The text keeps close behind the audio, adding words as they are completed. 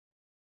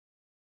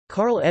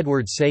Carl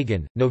Edward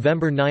Sagan,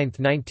 November 9,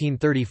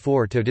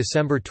 1934 to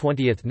December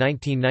 20,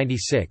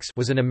 1996,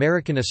 was an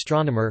American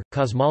astronomer,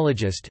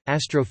 cosmologist,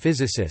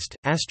 astrophysicist,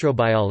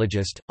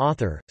 astrobiologist,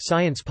 author,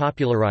 science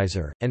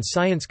popularizer, and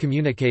science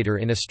communicator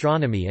in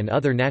astronomy and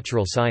other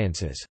natural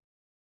sciences.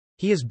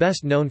 He is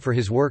best known for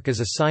his work as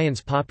a science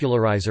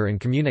popularizer and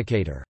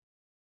communicator.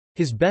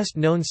 His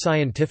best-known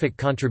scientific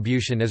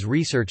contribution is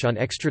research on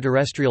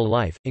extraterrestrial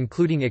life,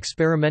 including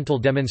experimental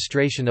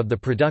demonstration of the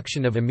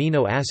production of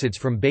amino acids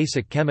from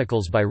basic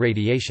chemicals by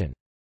radiation.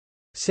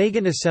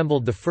 Sagan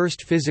assembled the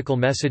first physical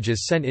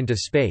messages sent into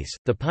space,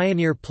 the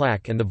Pioneer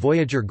Plaque and the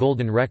Voyager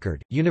Golden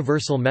Record,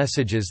 universal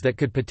messages that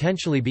could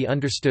potentially be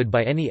understood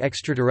by any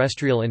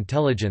extraterrestrial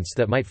intelligence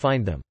that might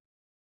find them.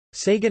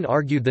 Sagan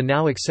argued the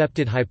now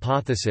accepted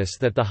hypothesis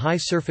that the high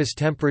surface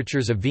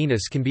temperatures of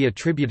Venus can be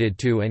attributed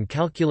to and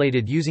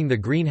calculated using the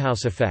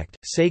greenhouse effect.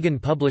 Sagan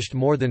published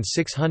more than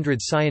 600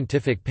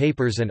 scientific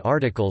papers and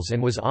articles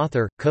and was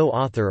author,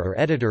 co-author or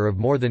editor of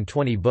more than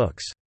 20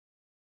 books.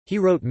 He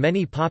wrote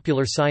many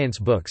popular science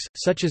books,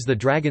 such as The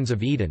Dragons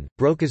of Eden,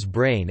 Broca's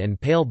Brain and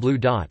Pale Blue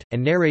Dot,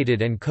 and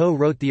narrated and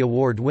co-wrote the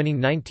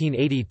award-winning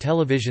 1980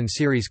 television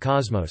series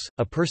Cosmos,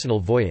 A Personal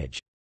Voyage.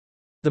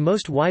 The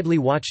most widely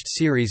watched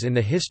series in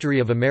the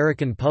history of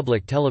American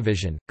public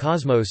television,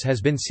 Cosmos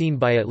has been seen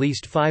by at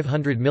least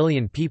 500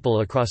 million people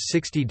across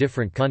 60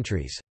 different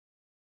countries.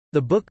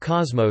 The book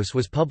Cosmos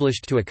was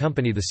published to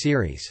accompany the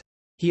series.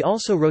 He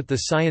also wrote the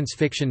science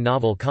fiction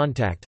novel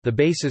Contact, the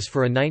basis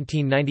for a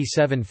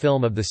 1997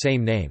 film of the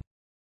same name.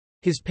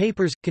 His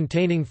papers,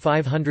 containing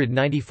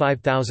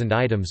 595,000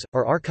 items,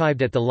 are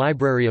archived at the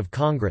Library of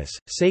Congress.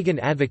 Sagan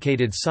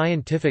advocated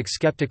scientific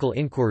skeptical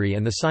inquiry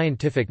and the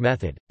scientific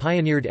method,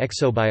 pioneered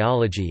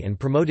exobiology, and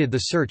promoted the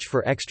search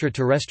for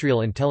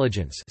extraterrestrial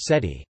intelligence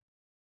 (SETI).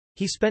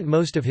 He spent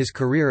most of his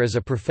career as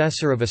a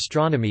professor of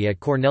astronomy at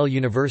Cornell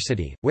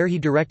University, where he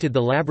directed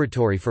the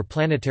Laboratory for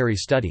Planetary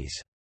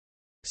Studies.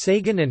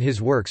 Sagan and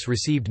his works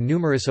received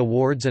numerous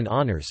awards and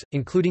honors,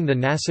 including the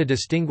NASA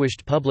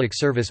Distinguished Public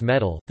Service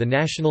Medal, the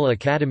National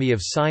Academy of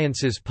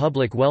Sciences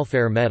Public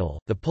Welfare Medal,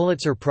 the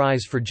Pulitzer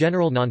Prize for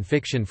General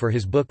Nonfiction for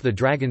his book The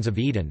Dragons of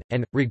Eden,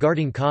 and,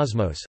 regarding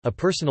Cosmos, A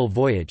Personal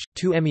Voyage,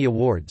 2 Emmy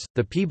Awards,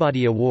 the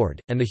Peabody Award,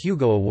 and the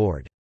Hugo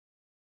Award.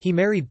 He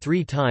married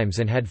 3 times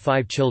and had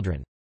 5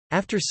 children.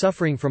 After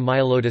suffering from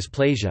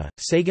myelodysplasia,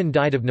 Sagan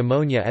died of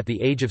pneumonia at the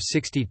age of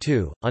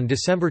 62, on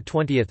December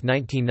 20,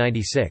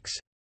 1996.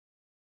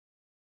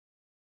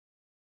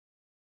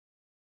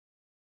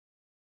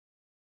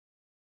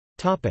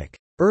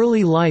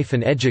 Early life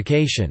and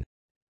education.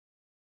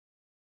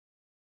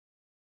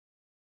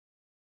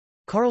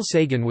 Carl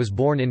Sagan was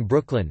born in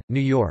Brooklyn, New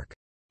York.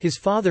 His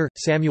father,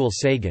 Samuel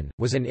Sagan,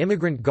 was an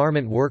immigrant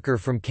garment worker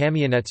from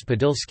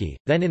Kamianets-Podilsky,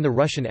 then in the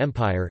Russian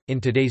Empire, in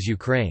today's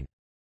Ukraine.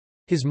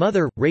 His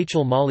mother,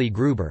 Rachel Molly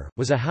Gruber,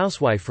 was a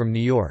housewife from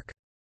New York.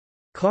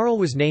 Carl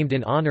was named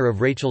in honor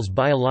of Rachel's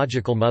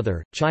biological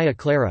mother, Chaya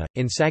Clara,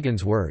 in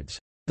Sagan's words,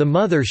 "the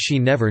mother she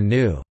never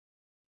knew."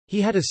 He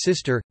had a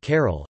sister,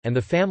 Carol, and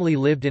the family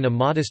lived in a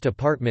modest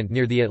apartment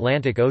near the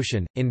Atlantic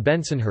Ocean, in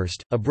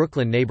Bensonhurst, a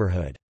Brooklyn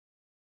neighborhood.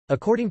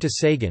 According to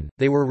Sagan,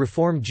 they were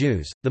Reform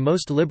Jews, the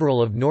most liberal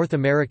of North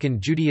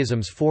American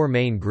Judaism's 4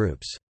 main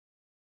groups.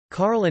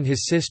 Carl and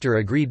his sister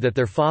agreed that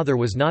their father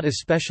was not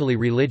especially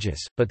religious,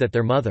 but that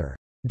their mother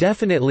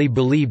definitely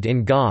believed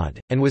in God,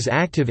 and was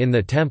active in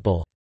the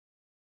temple,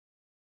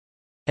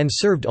 and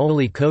served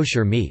only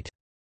kosher meat.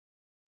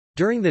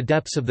 During the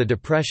depths of the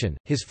Depression,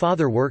 his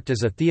father worked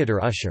as a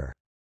theater usher.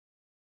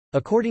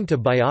 According to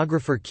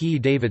biographer Key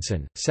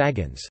Davidson,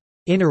 Sagan's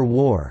inner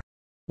war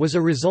was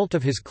a result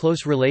of his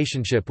close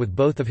relationship with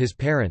both of his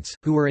parents,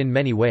 who were in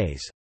many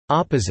ways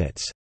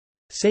opposites.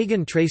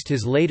 Sagan traced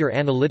his later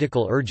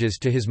analytical urges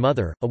to his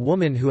mother, a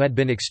woman who had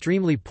been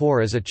extremely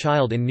poor as a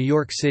child in New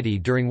York City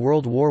during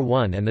World War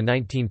I and the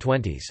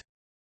 1920s.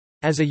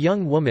 As a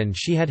young woman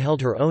she had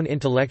held her own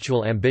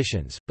intellectual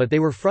ambitions, but they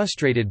were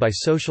frustrated by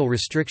social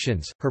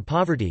restrictions, her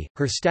poverty,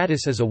 her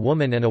status as a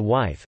woman and a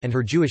wife, and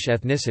her Jewish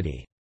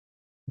ethnicity.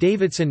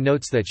 Davidson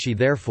notes that she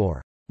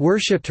therefore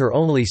worshipped her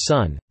only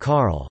son,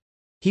 Carl.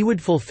 He would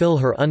fulfill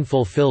her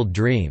unfulfilled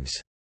dreams.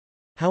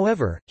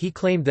 However, he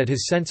claimed that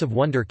his sense of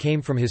wonder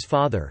came from his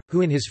father,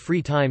 who in his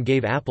free time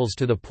gave apples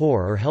to the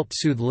poor or helped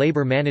soothe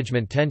labor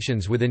management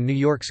tensions within New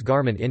York's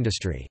garment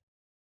industry.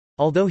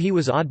 Although he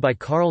was awed by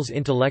Carl's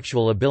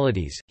intellectual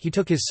abilities, he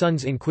took his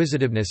son's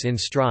inquisitiveness in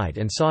stride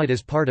and saw it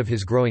as part of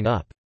his growing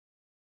up.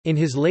 In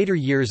his later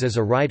years as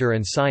a writer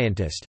and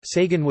scientist,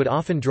 Sagan would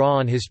often draw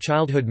on his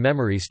childhood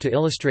memories to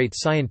illustrate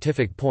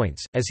scientific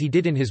points, as he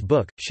did in his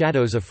book,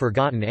 Shadows of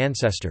Forgotten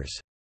Ancestors.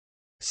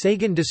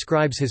 Sagan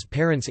describes his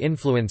parents'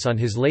 influence on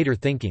his later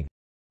thinking.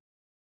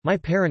 "My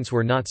parents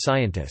were not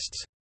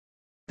scientists.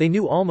 They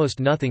knew almost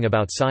nothing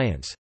about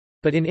science.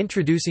 But in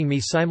introducing me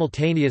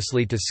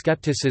simultaneously to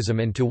skepticism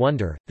and to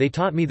wonder, they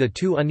taught me the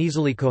 2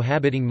 uneasily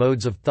cohabiting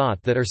modes of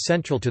thought that are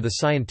central to the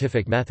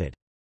scientific method."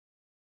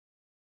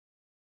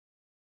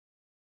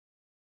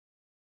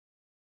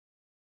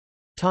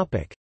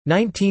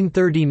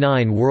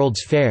 1939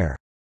 World's Fair.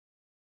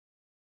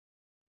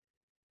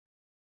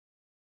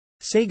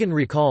 Sagan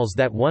recalls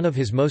that one of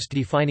his most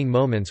defining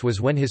moments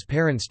was when his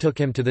parents took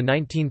him to the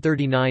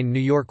 1939 New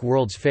York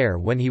World's Fair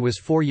when he was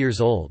 4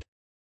 years old.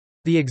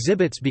 The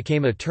exhibits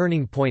became a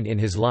turning point in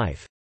his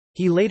life.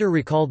 He later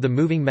recalled the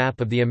moving map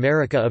of the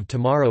America of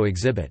Tomorrow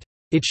exhibit.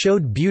 It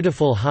showed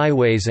beautiful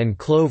highways and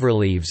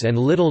cloverleaves and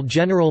little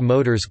General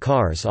Motors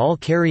cars all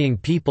carrying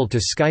people to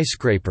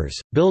skyscrapers,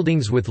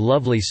 buildings with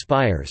lovely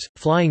spires,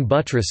 flying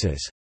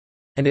buttresses.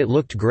 And it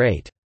looked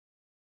great.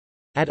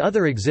 At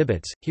other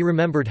exhibits, he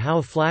remembered how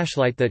a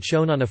flashlight that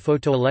shone on a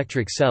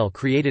photoelectric cell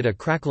created a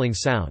crackling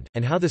sound,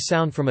 and how the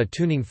sound from a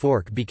tuning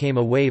fork became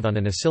a wave on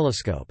an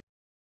oscilloscope.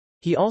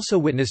 He also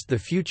witnessed the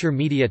future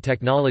media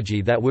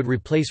technology that would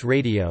replace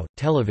radio,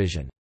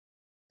 television.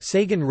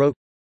 Sagan wrote,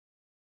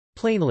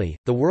 "Plainly,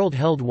 the world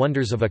held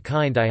wonders of a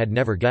kind I had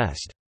never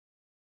guessed.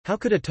 How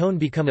could a tone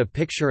become a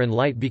picture and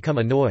light become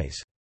a noise?"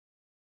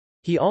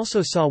 He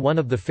also saw one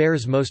of the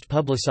fair's most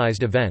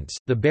publicized events,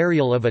 the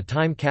burial of a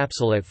time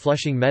capsule at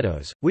Flushing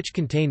Meadows, which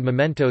contained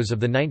mementos of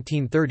the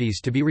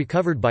 1930s to be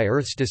recovered by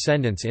Earth's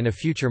descendants in a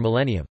future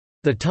millennium.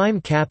 "The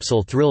time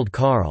capsule thrilled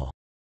Carl,"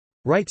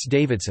 writes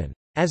Davidson.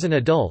 As an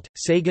adult,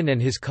 Sagan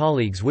and his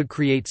colleagues would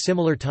create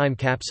similar time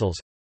capsules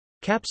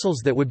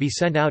that would be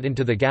sent out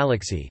into the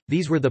galaxy.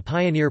 These were the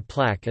Pioneer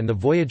Plaque and the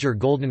Voyager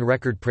Golden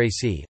Record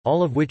Précis,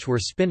 all of which were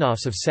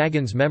spin-offs of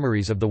Sagan's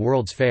memories of the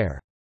World's Fair.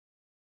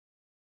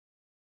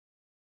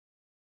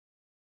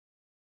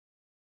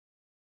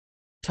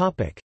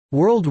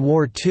 World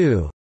War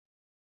II.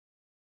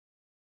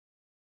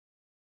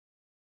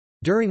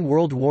 During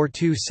World War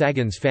II,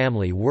 Sagan's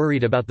family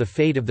worried about the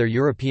fate of their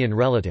European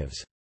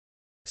relatives.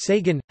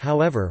 Sagan,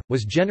 however,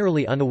 was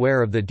generally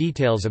unaware of the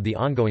details of the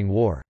ongoing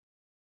war.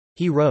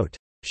 He wrote,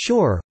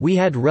 "Sure, we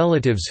had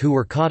relatives who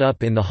were caught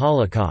up in the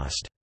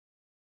Holocaust.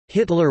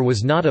 Hitler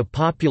was not a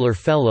popular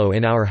fellow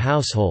in our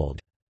household.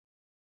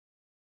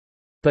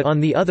 But on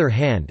the other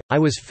hand, I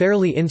was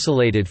fairly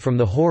insulated from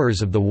the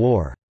horrors of the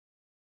war."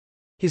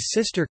 His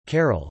sister,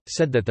 Carol,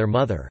 said that their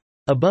mother,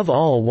 above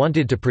all,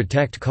 wanted to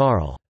protect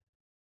Carl.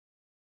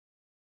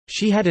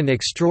 She had an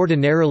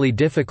extraordinarily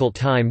difficult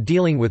time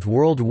dealing with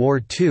World War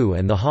II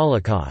and the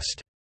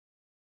Holocaust.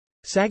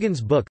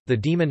 Sagan's book, The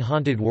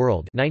Demon-Haunted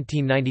World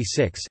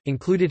 1996,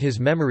 included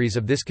his memories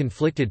of this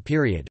conflicted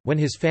period, when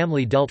his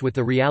family dealt with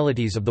the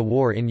realities of the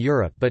war in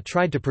Europe but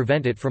tried to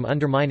prevent it from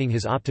undermining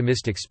his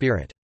optimistic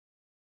spirit.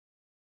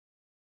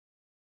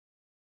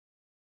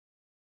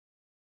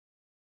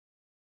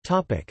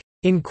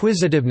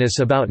 Inquisitiveness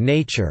about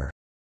nature.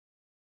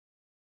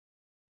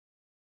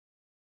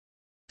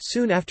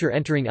 Soon after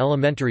entering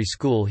elementary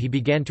school, he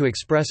began to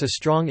express a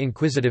strong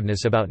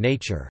inquisitiveness about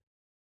nature.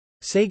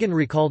 Sagan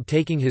recalled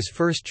taking his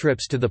first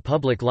trips to the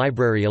public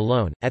library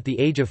alone, at the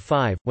age of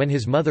 5, when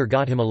his mother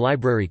got him a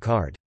library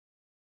card.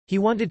 He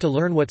wanted to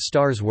learn what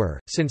stars were,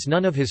 since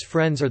none of his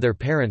friends or their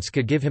parents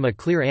could give him a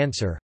clear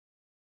answer.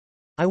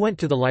 "I went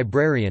to the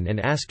librarian and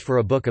asked for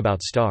a book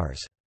about stars.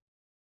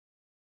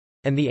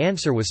 And the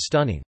answer was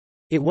stunning.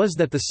 It was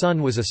that the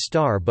sun was a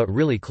star but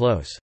really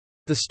close.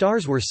 The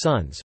stars were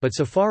suns, but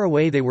so far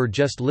away they were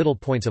just little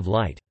points of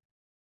light.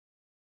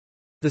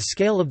 The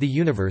scale of the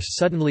universe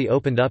suddenly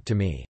opened up to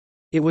me.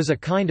 It was a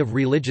kind of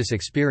religious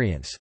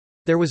experience.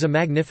 There was a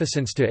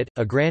magnificence to it,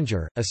 a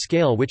grandeur, a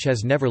scale which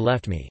has never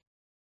left me.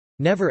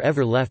 Never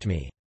ever left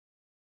me."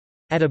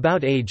 At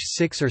about age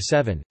 6 or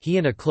 7, he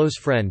and a close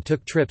friend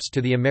took trips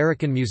to the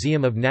American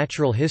Museum of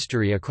Natural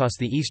History across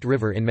the East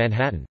River in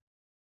Manhattan.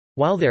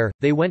 While there,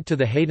 they went to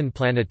the Hayden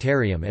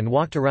Planetarium and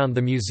walked around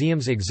the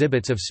museum's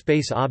exhibits of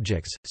space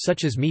objects,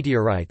 such as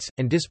meteorites,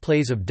 and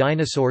displays of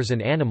dinosaurs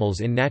and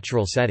animals in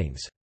natural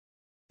settings.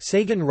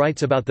 Sagan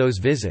writes about those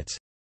visits,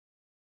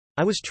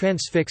 "I was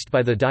transfixed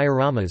by the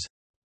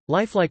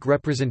dioramas—lifelike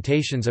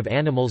representations of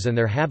animals and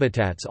their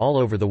habitats all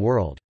over the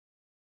world.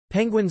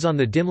 Penguins on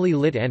the dimly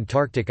lit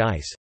Antarctic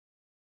ice.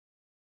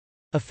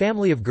 A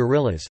family of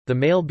gorillas, the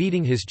male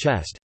beating his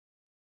chest.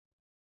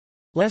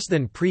 Less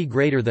than pre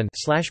greater than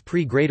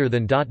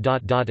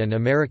an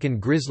American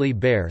grizzly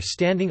bear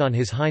standing on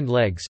his hind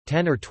legs,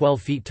 10 or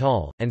 12 feet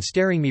tall, and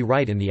staring me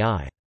right in the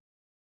eye."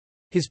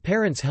 His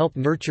parents helped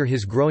nurture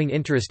his growing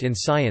interest in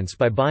science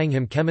by buying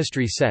him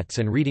chemistry sets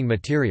and reading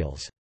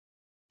materials.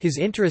 His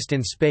interest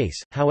in space,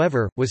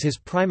 however, was his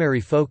primary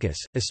focus,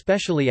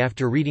 especially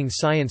after reading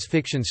science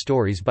fiction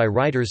stories by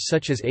writers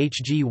such as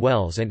H. G.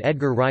 Wells and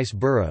Edgar Rice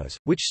Burroughs,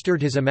 which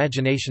stirred his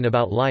imagination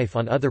about life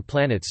on other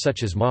planets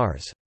such as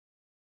Mars.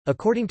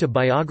 According to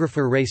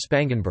biographer Ray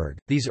Spangenberg,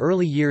 these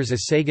early years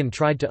as Sagan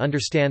tried to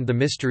understand the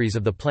mysteries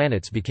of the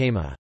planets became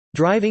a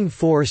driving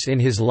force in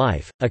his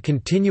life, a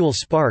continual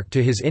spark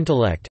to his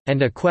intellect,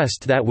 and a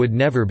quest that would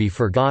never be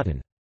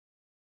forgotten.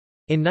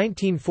 In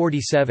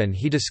 1947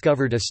 he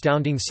discovered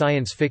Astounding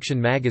Science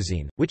Fiction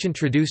magazine, which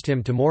introduced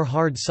him to more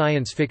hard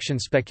science fiction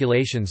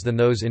speculations than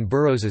those in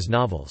Burroughs's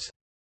novels.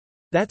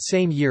 That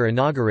same year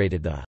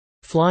inaugurated the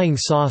flying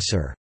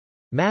saucer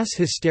mass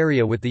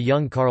hysteria, with the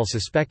young Carl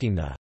suspecting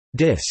the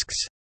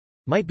discs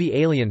might be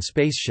alien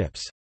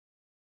spaceships.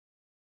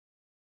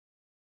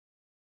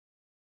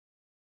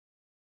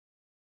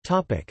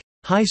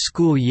 High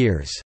school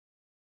years.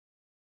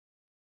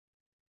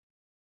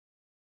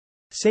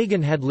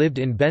 Sagan had lived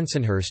in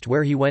Bensonhurst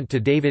where he went to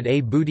David A.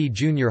 Booty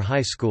Jr.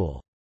 High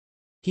School.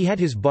 He had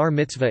his bar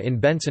mitzvah in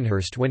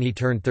Bensonhurst when he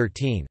turned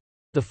 13.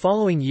 The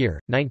following year,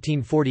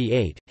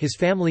 1948, his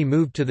family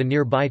moved to the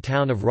nearby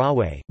town of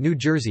Rahway, New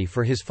Jersey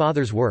for his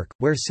father's work,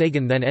 where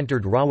Sagan then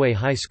entered Rahway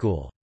High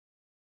School.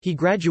 He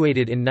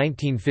graduated in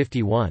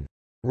 1951.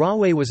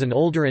 Rahway was an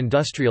older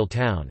industrial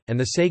town, and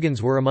the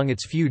Sagans were among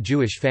its few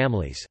Jewish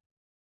families.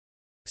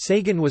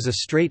 Sagan was a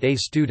straight-A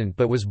student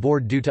but was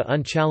bored due to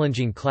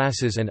unchallenging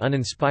classes and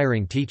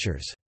uninspiring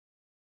teachers.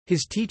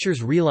 His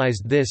teachers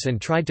realized this and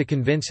tried to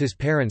convince his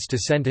parents to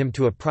send him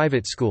to a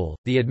private school,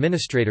 the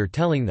administrator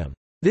telling them,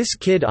 "This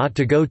kid ought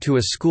to go to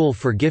a school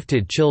for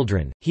gifted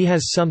children, he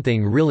has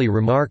something really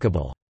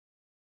remarkable."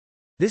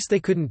 This they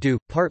couldn't do,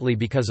 partly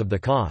because of the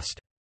cost.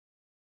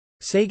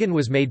 Sagan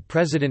was made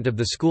president of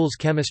the school's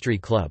chemistry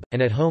club,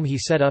 and at home he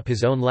set up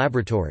his own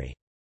laboratory.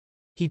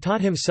 He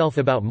taught himself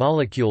about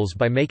molecules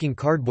by making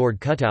cardboard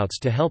cutouts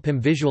to help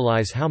him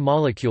visualize how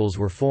molecules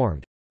were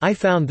formed. "I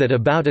found that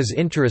about as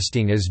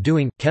interesting as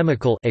doing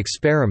chemical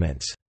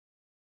experiments,"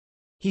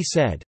 he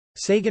said.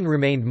 Sagan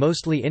remained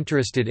mostly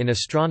interested in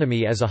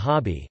astronomy as a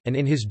hobby, and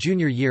in his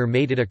junior year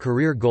made it a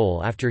career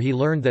goal after he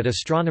learned that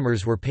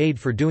astronomers were paid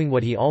for doing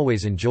what he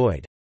always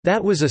enjoyed.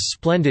 "That was a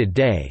splendid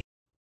day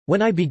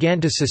when I began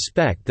to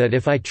suspect that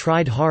if I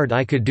tried hard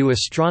I could do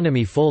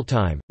astronomy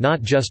full-time,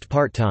 not just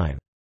part-time."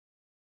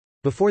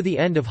 Before the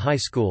end of high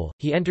school,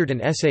 he entered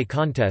an essay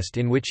contest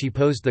in which he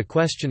posed the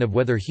question of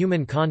whether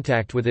human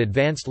contact with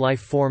advanced life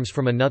forms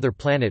from another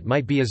planet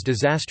might be as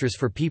disastrous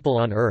for people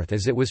on Earth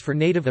as it was for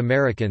Native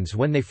Americans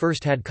when they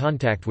first had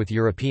contact with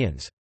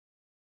Europeans.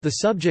 The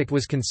subject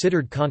was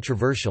considered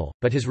controversial,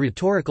 but his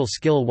rhetorical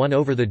skill won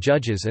over the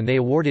judges and they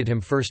awarded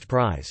him first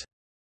prize.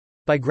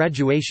 By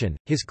graduation,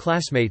 his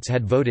classmates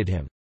had voted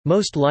him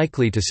most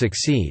likely to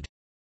succeed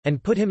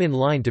and put him in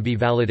line to be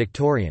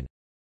valedictorian.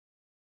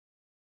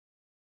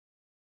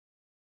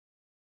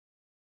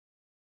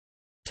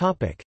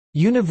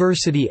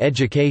 University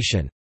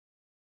education.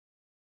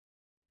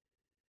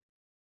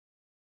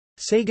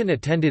 Sagan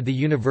attended the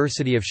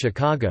University of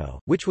Chicago,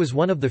 which was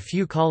one of the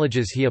few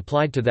colleges he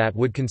applied to that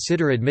would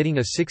consider admitting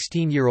a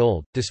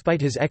 16-year-old,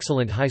 despite his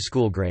excellent high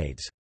school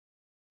grades.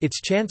 Its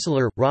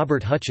chancellor,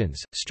 Robert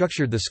Hutchins,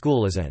 structured the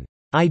school as an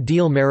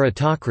ideal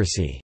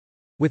meritocracy,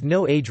 with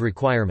no age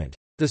requirement.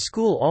 The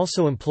school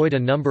also employed a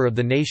number of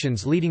the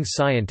nation's leading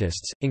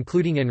scientists,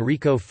 including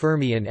Enrico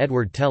Fermi and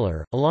Edward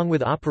Teller, along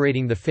with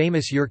operating the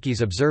famous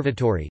Yerkes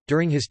Observatory.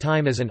 During his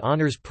time as an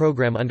honors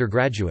program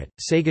undergraduate,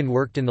 Sagan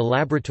worked in the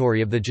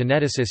laboratory of the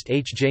geneticist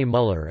H. J.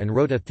 Muller and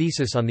wrote a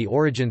thesis on the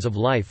origins of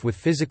life with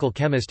physical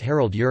chemist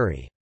Harold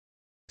Urey.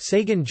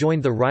 Sagan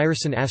joined the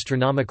Ryerson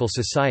Astronomical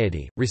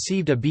Society,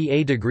 received a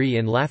B.A. degree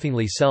in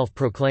laughingly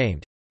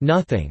self-proclaimed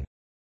nothing,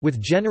 with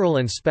general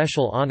and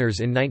special honors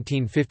in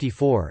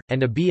 1954,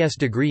 and a B.S.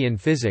 degree in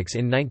physics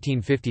in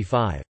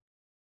 1955.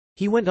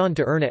 He went on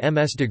to earn a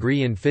M.S.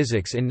 degree in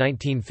physics in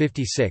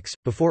 1956,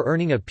 before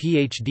earning a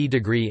Ph.D.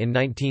 degree in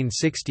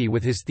 1960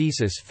 with his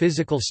thesis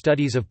Physical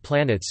Studies of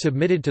Planets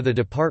submitted to the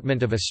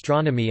Department of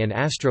Astronomy and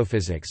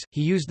Astrophysics.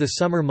 He used the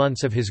summer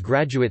months of his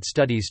graduate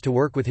studies to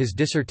work with his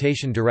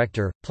dissertation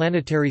director,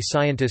 planetary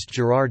scientist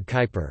Gerard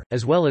Kuiper,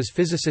 as well as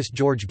physicist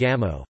George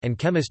Gamow, and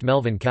chemist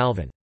Melvin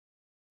Calvin.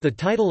 The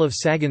title of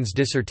Sagan's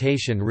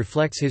dissertation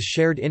reflects his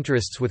shared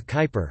interests with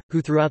Kuiper, who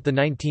throughout the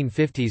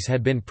 1950s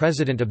had been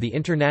president of the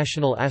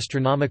International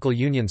Astronomical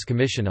Union's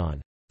Commission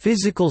on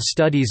Physical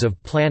Studies of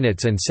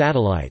Planets and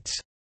Satellites.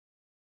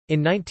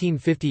 In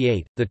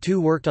 1958, the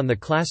two worked on the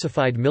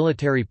classified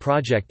military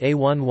project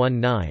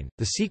A119,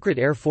 the secret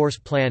Air Force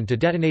plan to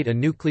detonate a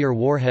nuclear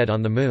warhead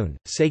on the Moon.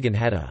 Sagan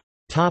had a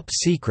top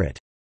secret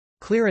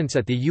clearance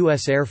at the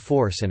U.S. Air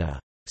Force and a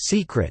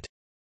secret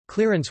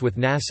clearance with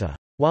NASA.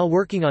 While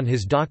working on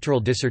his doctoral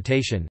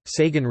dissertation,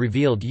 Sagan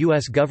revealed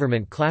U.S.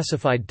 government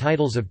classified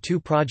titles of two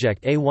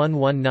Project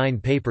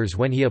A119 papers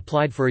when he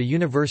applied for a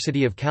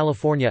University of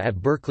California at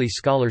Berkeley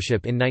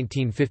scholarship in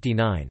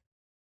 1959.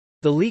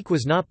 The leak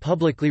was not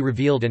publicly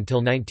revealed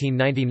until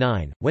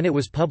 1999, when it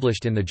was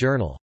published in the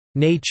journal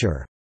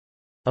Nature.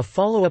 A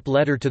follow-up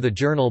letter to the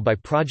journal by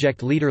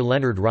project leader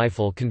Leonard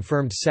Reifel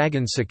confirmed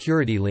Sagan's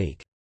security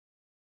leak.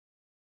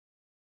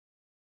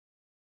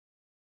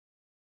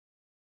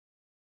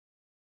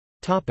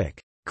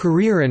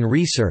 Career and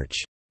research.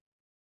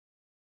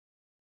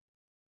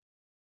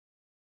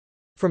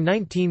 From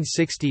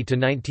 1960 to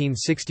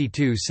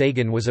 1962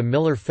 Sagan was a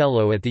Miller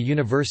Fellow at the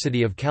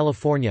University of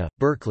California,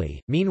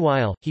 Berkeley.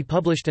 Meanwhile, he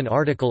published an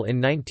article in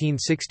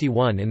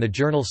 1961 in the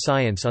journal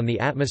Science on the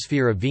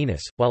atmosphere of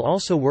Venus, while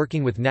also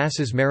working with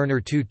NASA's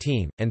Mariner 2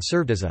 team, and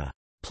served as a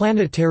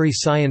planetary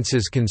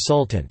sciences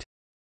consultant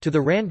to the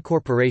RAND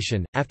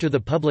Corporation. After the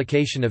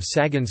publication of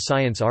Sagan's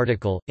science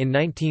article, in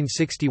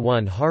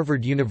 1961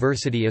 Harvard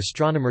University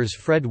astronomers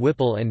Fred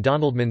Whipple and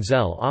Donald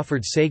Menzel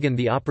offered Sagan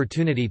the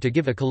opportunity to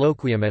give a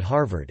colloquium at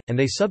Harvard, and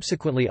they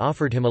subsequently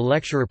offered him a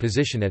lecturer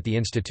position at the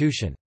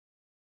institution.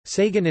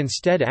 Sagan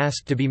instead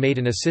asked to be made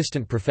an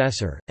assistant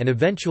professor, and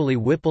eventually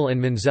Whipple and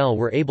Menzel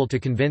were able to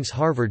convince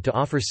Harvard to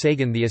offer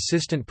Sagan the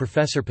assistant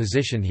professor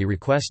position he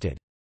requested.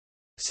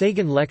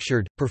 Sagan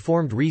lectured,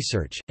 performed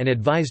research, and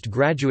advised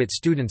graduate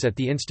students at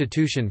the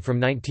institution from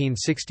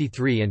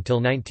 1963 until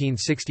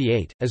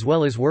 1968, as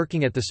well as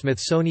working at the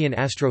Smithsonian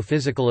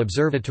Astrophysical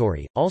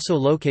Observatory, also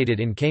located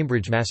in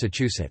Cambridge,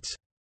 Massachusetts.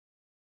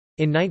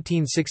 In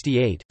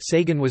 1968,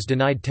 Sagan was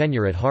denied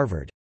tenure at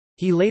Harvard.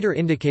 He later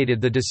indicated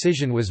the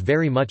decision was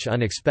very much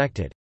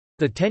unexpected.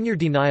 The tenure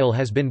denial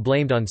has been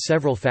blamed on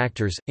several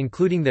factors,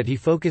 including that he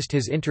focused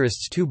his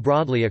interests too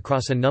broadly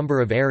across a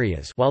number of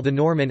areas while the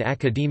norm in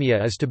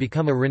academia is to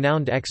become a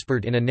renowned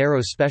expert in a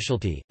narrow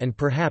specialty, and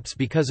perhaps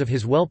because of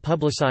his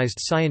well-publicized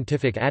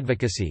scientific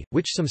advocacy,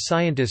 which some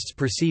scientists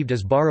perceived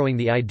as borrowing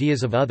the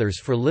ideas of others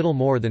for little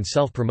more than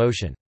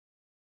self-promotion.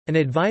 An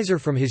advisor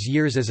from his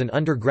years as an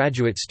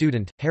undergraduate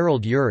student,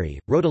 Harold Urey,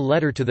 wrote a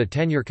letter to the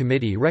tenure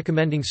committee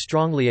recommending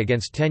strongly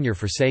against tenure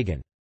for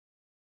Sagan.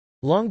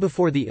 Long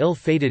before the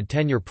ill-fated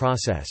tenure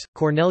process,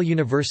 Cornell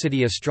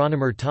University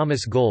astronomer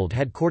Thomas Gold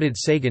had courted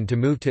Sagan to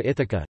move to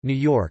Ithaca, New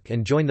York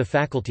and join the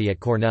faculty at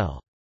Cornell.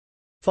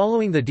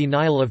 Following the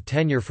denial of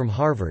tenure from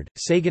Harvard,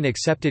 Sagan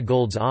accepted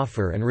Gold's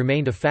offer and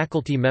remained a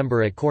faculty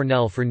member at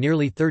Cornell for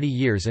nearly 30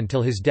 years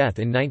until his death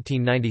in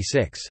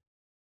 1996.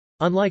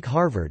 Unlike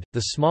Harvard,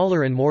 the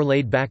smaller and more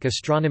laid-back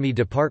astronomy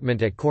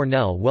department at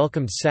Cornell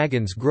welcomed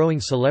Sagan's growing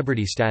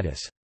celebrity status.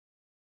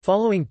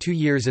 Following 2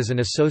 years as an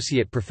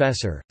associate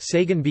professor,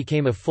 Sagan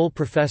became a full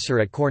professor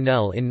at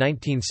Cornell in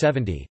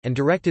 1970, and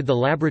directed the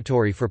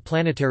Laboratory for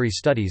Planetary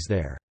Studies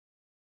there.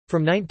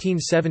 From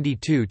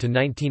 1972 to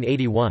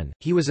 1981,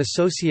 he was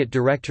associate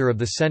director of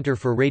the Center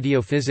for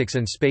Radiophysics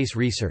and Space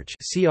Research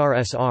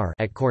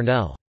at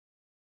Cornell.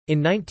 In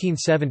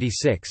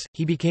 1976,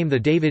 he became the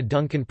David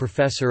Duncan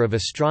Professor of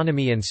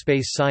Astronomy and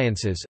Space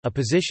Sciences, a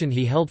position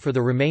he held for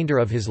the remainder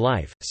of his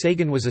life.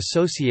 Sagan was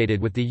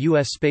associated with the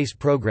U.S. space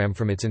program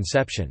from its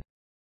inception.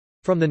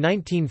 From the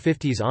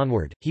 1950s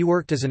onward, he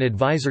worked as an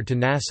advisor to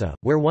NASA,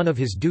 where one of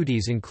his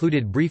duties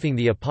included briefing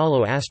the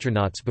Apollo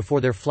astronauts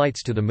before their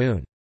flights to the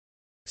Moon.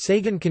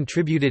 Sagan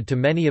contributed to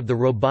many of the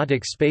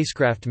robotic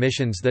spacecraft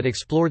missions that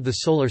explored the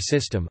Solar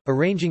System,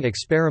 arranging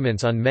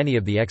experiments on many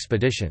of the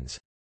expeditions.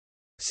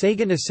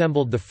 Sagan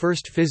assembled the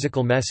first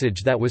physical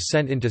message that was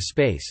sent into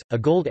space, a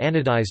gold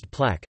anodized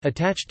plaque,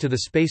 attached to the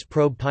space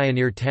probe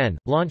Pioneer 10,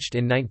 launched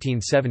in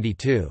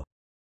 1972.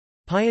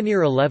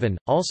 Pioneer 11,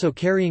 also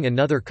carrying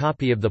another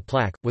copy of the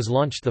plaque, was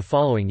launched the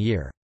following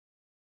year.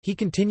 He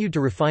continued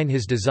to refine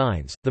his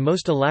designs. The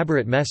most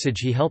elaborate message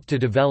he helped to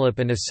develop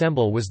and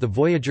assemble was the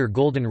Voyager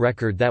Golden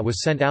Record that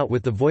was sent out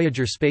with the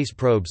Voyager space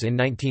probes in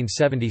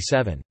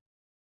 1977.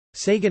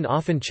 Sagan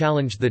often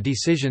challenged the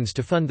decisions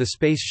to fund the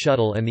Space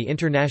Shuttle and the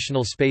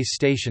International Space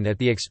Station at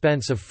the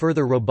expense of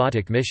further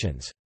robotic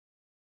missions.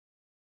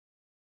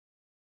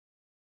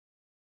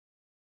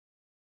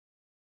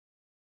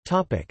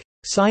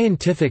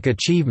 Scientific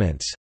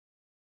achievements.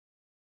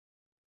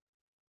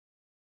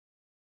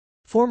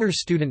 Former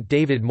student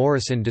David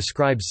Morrison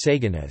describes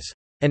Sagan as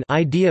an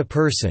idea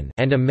person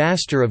and a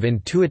master of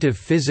intuitive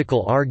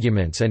physical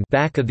arguments and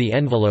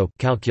back-of-the-envelope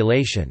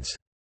calculations.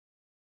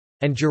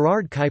 And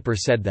Gerard Kuiper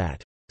said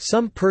that,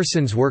 "Some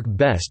persons work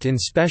best in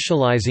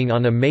specializing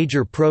on a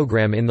major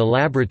program in the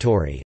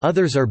laboratory,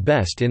 others are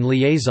best in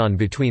liaison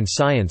between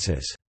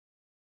sciences.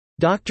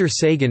 Dr.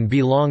 Sagan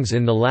belongs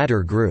in the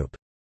latter group."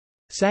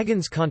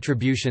 Sagan's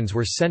contributions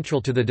were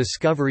central to the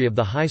discovery of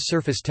the high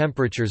surface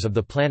temperatures of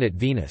the planet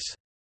Venus.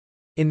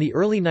 In the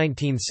early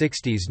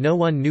 1960s no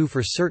one knew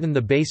for certain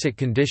the basic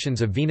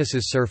conditions of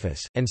Venus's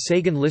surface, and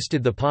Sagan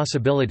listed the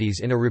possibilities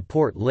in a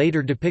report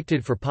later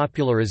depicted for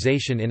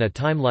popularization in a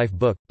Time Life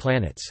book,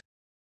 Planets.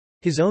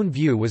 His own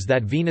view was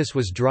that Venus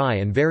was dry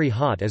and very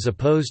hot as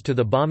opposed to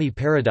the balmy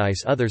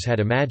paradise others had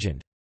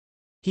imagined.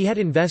 He had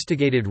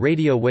investigated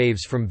radio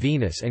waves from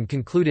Venus and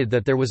concluded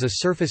that there was a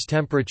surface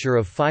temperature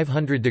of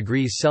 500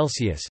 degrees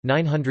Celsius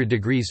 (900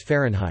 degrees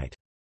Fahrenheit).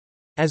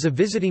 As a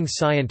visiting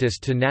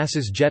scientist to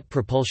NASA's Jet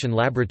Propulsion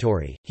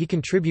Laboratory, he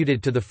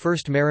contributed to the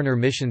first Mariner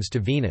missions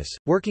to Venus,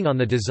 working on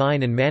the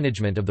design and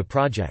management of the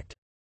project.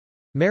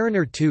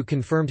 Mariner 2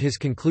 confirmed his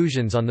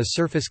conclusions on the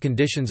surface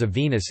conditions of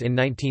Venus in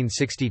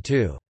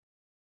 1962.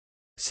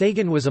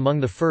 Sagan was among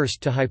the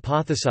first to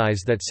hypothesize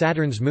that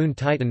Saturn's moon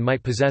Titan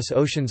might possess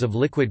oceans of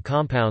liquid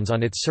compounds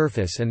on its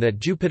surface and that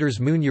Jupiter's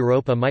moon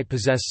Europa might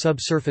possess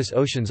subsurface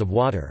oceans of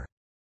water.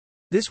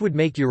 This would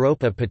make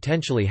Europa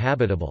potentially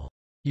habitable.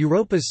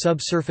 Europa's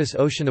subsurface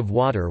ocean of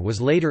water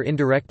was later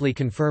indirectly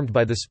confirmed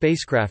by the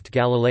spacecraft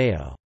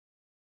Galileo.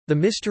 The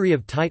mystery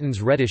of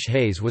Titan's reddish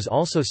haze was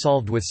also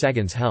solved with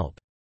Sagan's help.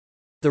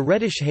 The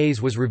reddish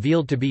haze was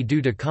revealed to be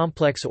due to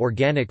complex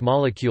organic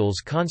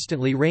molecules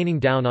constantly raining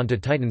down onto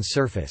Titan's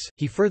surface.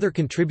 He further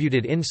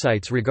contributed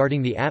insights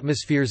regarding the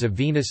atmospheres of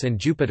Venus and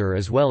Jupiter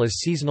as well as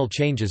seasonal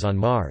changes on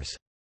Mars.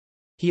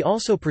 He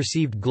also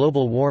perceived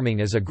global warming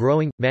as a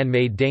growing,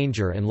 man-made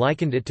danger and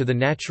likened it to the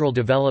natural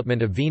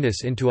development of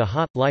Venus into a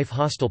hot,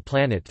 life-hostile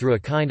planet through a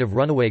kind of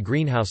runaway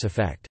greenhouse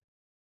effect.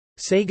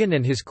 Sagan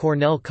and his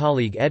Cornell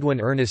colleague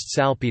Edwin Ernest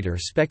Salpeter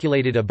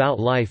speculated about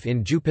life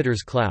in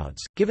Jupiter's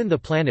clouds, given the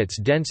planet's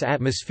dense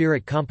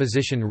atmospheric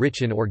composition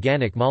rich in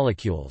organic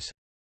molecules.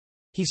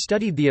 He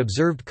studied the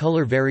observed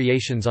color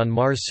variations on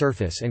Mars'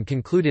 surface and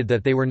concluded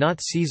that they were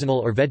not seasonal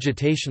or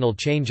vegetational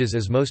changes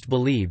as most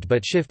believed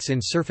but shifts in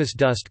surface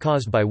dust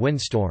caused by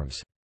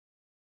windstorms.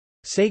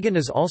 Sagan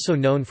is also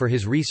known for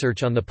his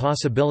research on the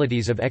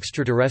possibilities of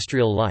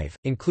extraterrestrial life,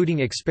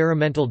 including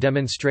experimental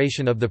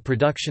demonstration of the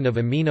production of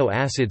amino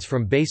acids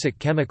from basic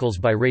chemicals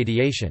by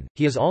radiation.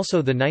 He is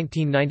also the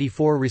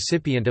 1994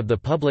 recipient of the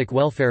Public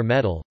Welfare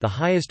Medal, the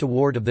highest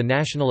award of the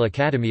National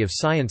Academy of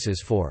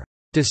Sciences for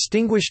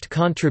distinguished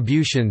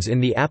contributions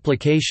in the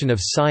application of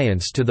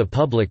science to the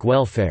public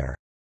welfare.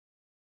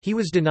 He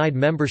was denied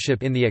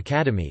membership in the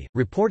Academy,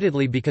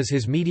 reportedly because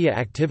his media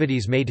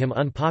activities made him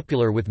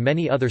unpopular with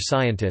many other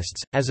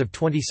scientists. As of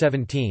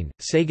 2017,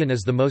 Sagan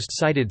is the most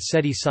cited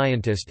SETI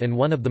scientist and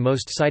one of the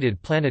most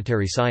cited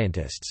planetary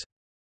scientists.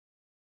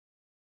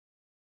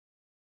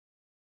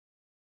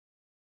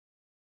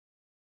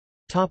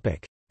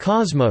 Topic: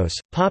 Cosmos,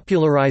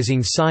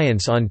 popularizing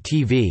science on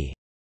TV.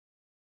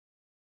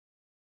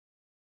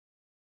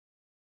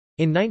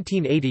 In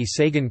 1980,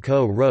 Sagan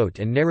co-wrote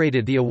and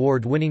narrated the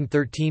award-winning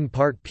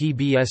 13-part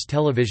PBS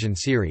television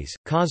series,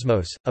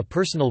 Cosmos, A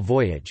Personal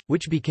Voyage,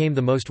 which became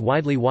the most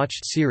widely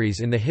watched series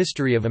in the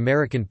history of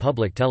American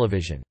public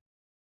television.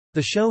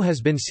 The show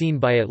has been seen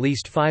by at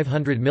least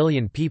 500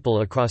 million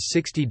people across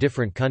 60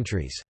 different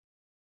countries.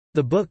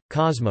 The book,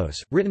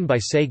 Cosmos, written by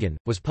Sagan,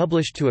 was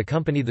published to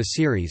accompany the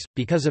series.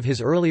 Because of his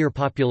earlier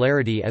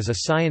popularity as a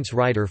science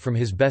writer from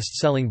his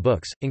best-selling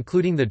books,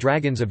 including The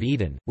Dragons of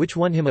Eden, which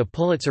won him a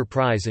Pulitzer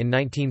Prize in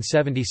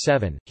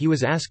 1977, he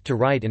was asked to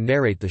write and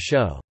narrate the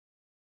show.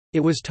 It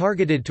was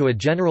targeted to a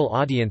general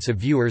audience of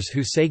viewers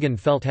who Sagan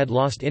felt had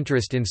lost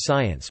interest in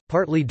science,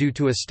 partly due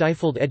to a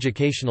stifled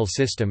educational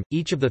system.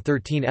 Each of the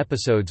 13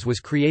 episodes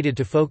was created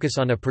to focus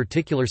on a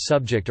particular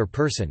subject or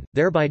person,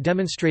 thereby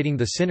demonstrating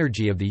the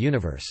synergy of the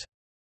universe.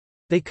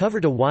 They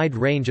covered a wide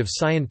range of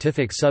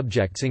scientific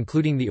subjects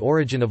including the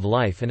origin of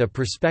life and a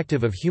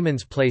perspective of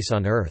humans' place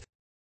on Earth.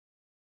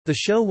 The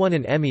show won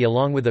an Emmy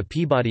along with a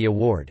Peabody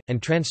Award,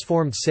 and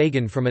transformed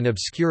Sagan from an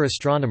obscure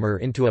astronomer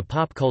into a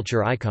pop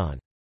culture icon.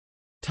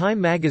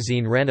 Time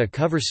magazine ran a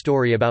cover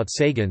story about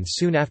Sagan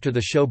soon after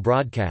the show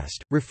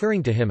broadcast,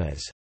 referring to him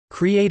as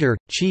creator,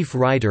 chief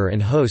writer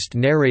and host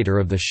narrator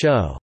of the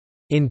show.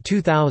 In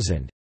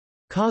 2000,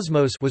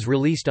 Cosmos was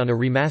released on a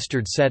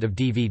remastered set of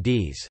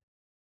DVDs.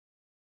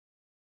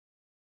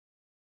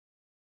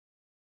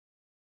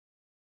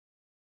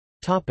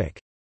 Topic: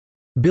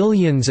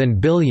 Billions and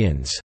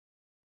Billions.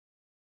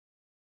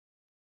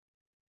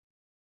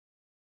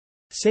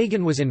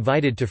 Sagan was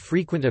invited to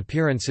frequent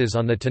appearances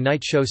on The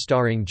Tonight Show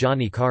starring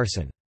Johnny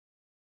Carson.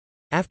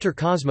 After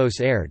Cosmos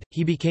aired,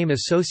 he became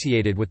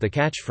associated with the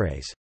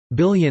catchphrase,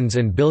 "Billions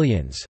and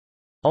Billions,"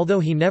 although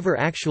he never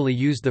actually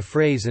used the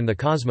phrase in the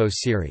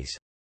Cosmos series.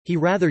 He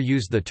rather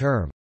used the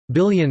term,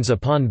 "billions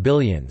upon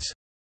billions."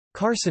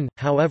 Carson,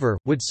 however,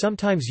 would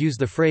sometimes use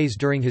the phrase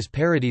during his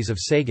parodies of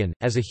Sagan,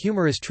 as a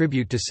humorous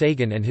tribute to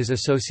Sagan and his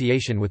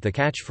association with the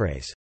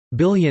catchphrase,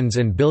 "Billions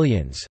and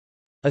Billions."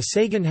 A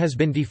Sagan has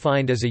been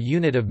defined as a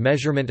unit of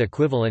measurement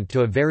equivalent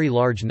to a very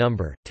large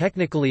number,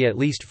 technically at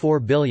least 4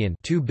 billion,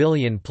 2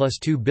 billion plus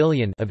 2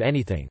 billion of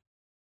anything.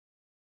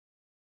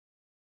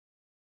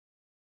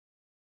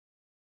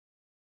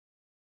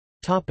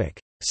 Topic: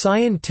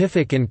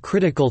 Scientific and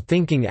critical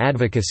thinking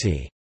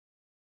advocacy.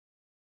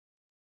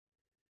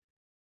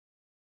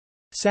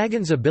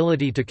 Sagan's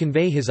ability to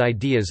convey his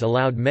ideas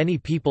allowed many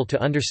people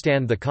to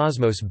understand the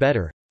cosmos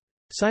better,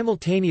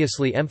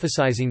 simultaneously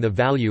emphasizing the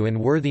value and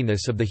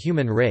worthiness of the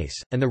human race,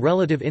 and the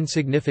relative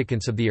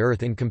insignificance of the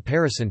Earth in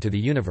comparison to the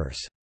universe.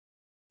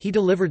 He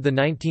delivered the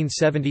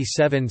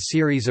 1977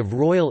 series of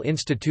Royal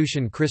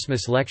Institution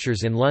Christmas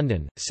lectures in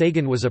London.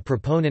 Sagan was a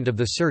proponent of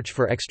the search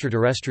for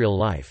extraterrestrial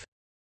life.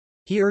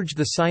 He urged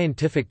the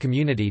scientific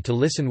community to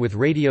listen with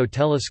radio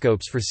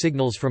telescopes for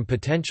signals from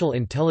potential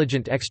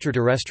intelligent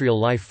extraterrestrial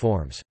life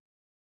forms.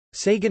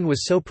 Sagan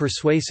was so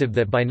persuasive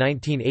that by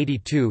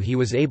 1982 he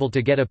was able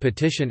to get a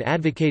petition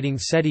advocating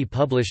SETI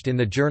published in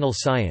the journal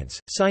Science,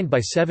 signed by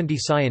 70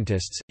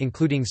 scientists,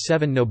 including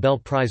 7 Nobel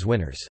Prize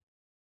winners.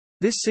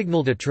 This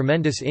signaled a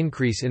tremendous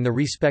increase in the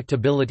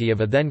respectability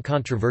of a then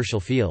controversial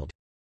field.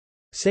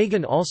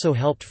 Sagan also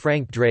helped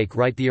Frank Drake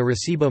write the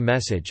Arecibo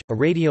message, a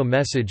radio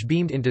message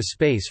beamed into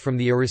space from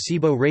the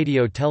Arecibo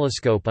Radio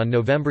Telescope on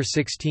November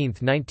 16,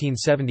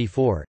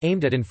 1974,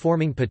 aimed at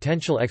informing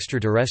potential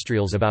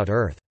extraterrestrials about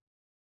Earth.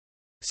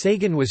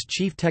 Sagan was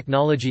Chief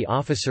Technology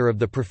Officer of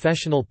the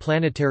professional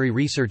planetary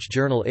research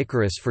journal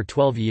Icarus for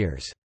 12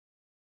 years.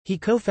 He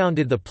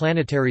co-founded the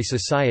Planetary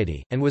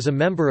Society, and was a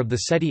member of the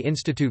SETI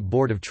Institute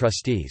Board of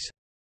Trustees.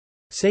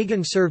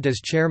 Sagan served as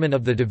chairman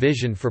of the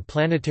Division for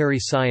Planetary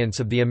Science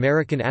of the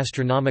American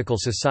Astronomical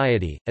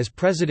Society, as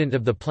president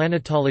of the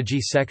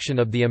Planetology section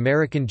of the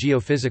American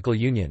Geophysical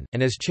Union,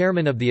 and as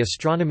chairman of the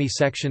Astronomy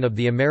section of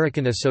the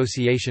American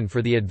Association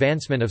for the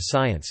Advancement of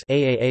Science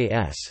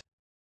 (AAAS).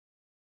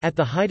 At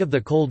the height of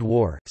the Cold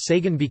War,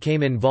 Sagan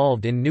became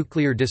involved in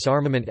nuclear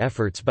disarmament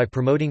efforts by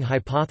promoting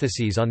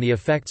hypotheses on the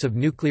effects of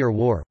nuclear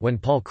war, when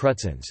Paul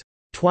Crutzen's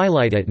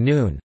 "twilight at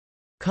noon"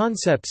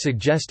 concept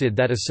suggested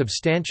that a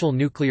substantial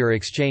nuclear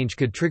exchange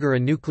could trigger a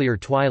nuclear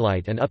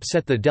twilight and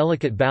upset the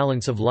delicate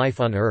balance of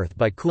life on Earth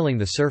by cooling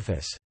the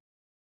surface.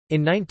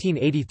 In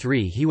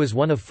 1983 he was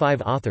one of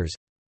 5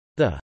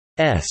 authors—the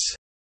S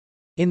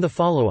in the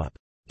follow-up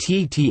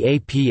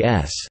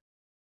TTAPS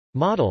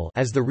model,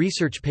 as the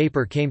research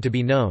paper came to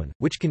be known,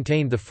 which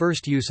contained the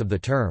first use of the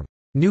term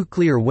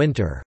nuclear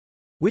winter,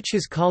 which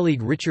his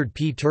colleague Richard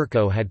P.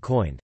 Turco had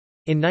coined.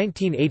 In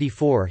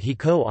 1984 he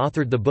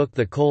co-authored the book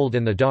The Cold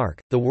and the Dark,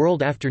 The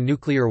World After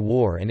Nuclear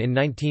War, and in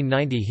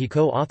 1990 he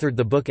co-authored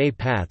the book A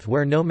Path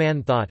Where No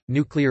Man Thought,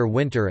 Nuclear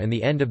Winter and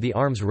the End of the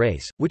Arms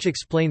Race, which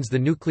explains the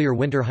nuclear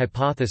winter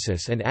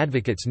hypothesis and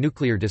advocates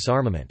nuclear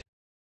disarmament.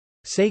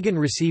 Sagan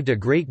received a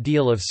great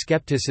deal of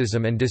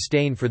skepticism and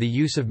disdain for the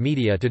use of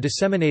media to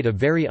disseminate a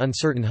very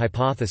uncertain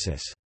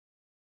hypothesis.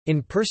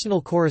 In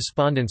personal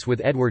correspondence with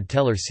Edward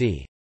Teller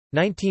c.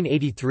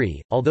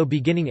 1983, although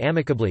beginning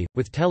amicably,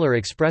 with Teller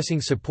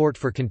expressing support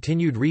for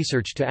continued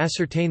research to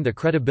ascertain the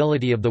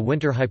credibility of the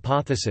winter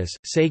hypothesis,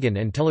 Sagan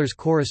and Teller's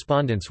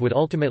correspondence would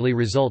ultimately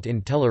result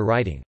in Teller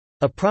writing,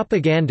 "A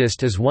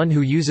propagandist is one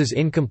who uses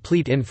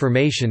incomplete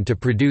information to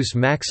produce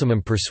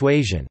maximum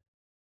persuasion.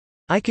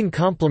 I can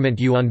compliment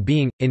you on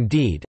being,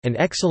 indeed, an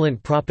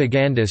excellent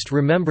propagandist,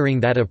 remembering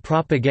that a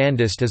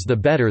propagandist is the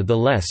better the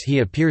less he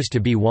appears to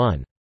be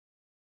one."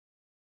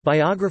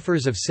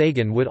 Biographers of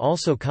Sagan would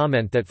also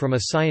comment that from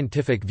a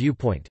scientific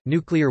viewpoint,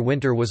 nuclear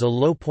winter was a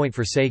low point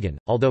for Sagan,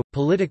 although,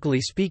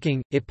 politically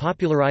speaking, it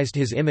popularized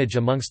his image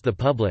amongst the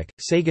public.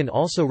 Sagan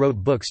also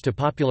wrote books to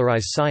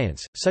popularize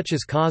science, such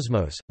as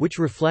Cosmos, which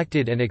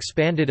reflected and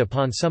expanded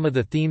upon some of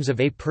the themes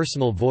of A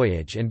Personal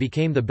Voyage and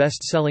became the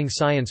best-selling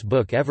science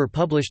book ever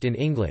published in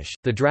English,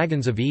 The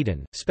Dragons of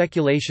Eden,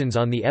 Speculations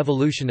on the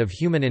Evolution of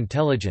Human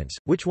Intelligence,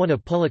 which won a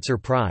Pulitzer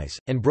Prize,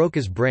 and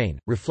Broca's Brain,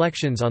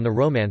 Reflections on the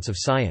Romance of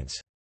Science.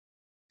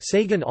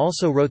 Sagan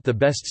also wrote the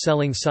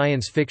best-selling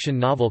science fiction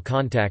novel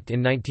Contact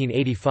in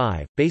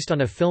 1985, based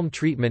on a film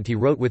treatment he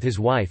wrote with his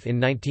wife in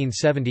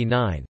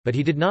 1979, but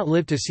he did not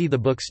live to see the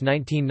book's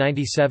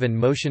 1997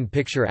 motion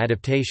picture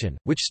adaptation,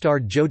 which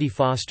starred Jodie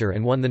Foster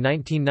and won the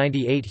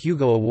 1998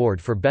 Hugo Award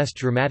for Best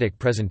Dramatic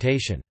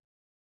Presentation.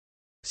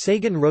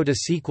 Sagan wrote a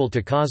sequel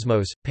to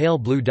Cosmos, Pale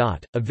Blue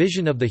Dot, A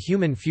Vision of the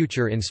Human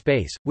Future in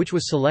Space, which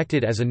was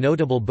selected as a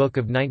notable book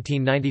of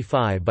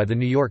 1995 by The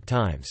New York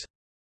Times.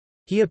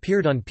 He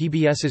appeared on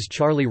PBS's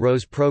Charlie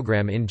Rose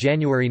program in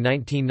January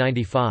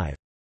 1995.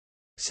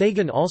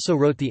 Sagan also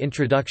wrote the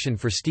introduction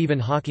for Stephen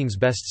Hawking's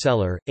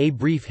bestseller, A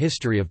Brief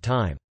History of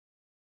Time.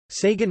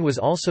 Sagan was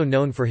also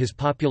known for his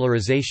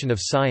popularization of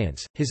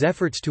science, his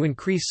efforts to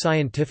increase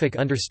scientific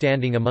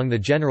understanding among the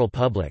general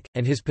public,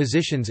 and his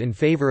positions in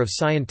favor of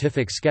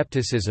scientific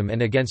skepticism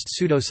and against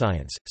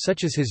pseudoscience,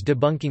 such as his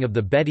debunking of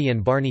the Betty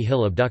and Barney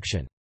Hill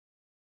abduction.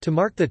 To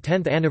mark the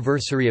 10th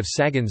anniversary of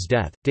Sagan's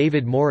death,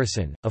 David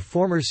Morrison, a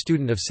former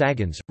student of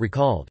Sagan's,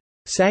 recalled,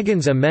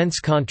 "Sagan's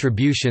immense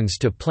contributions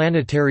to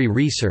planetary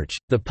research,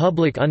 the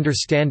public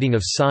understanding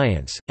of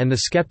science, and the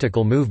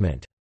skeptical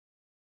movement."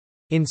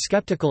 In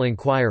Skeptical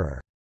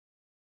Inquirer.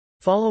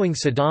 Following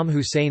Saddam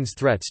Hussein's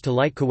threats to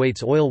light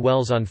Kuwait's oil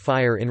wells on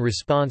fire in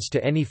response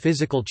to any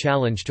physical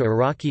challenge to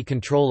Iraqi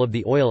control of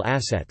the oil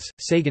assets,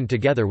 Sagan,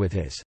 together with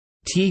his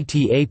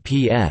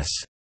TTAPS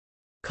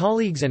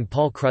colleagues and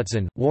Paul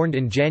Crutzen, warned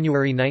in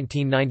January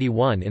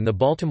 1991 in the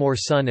Baltimore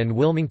Sun and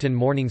Wilmington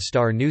Morning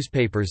Star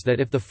newspapers that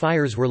if the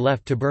fires were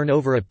left to burn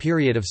over a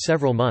period of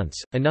several months,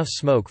 enough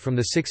smoke from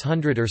the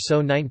 600 or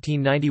so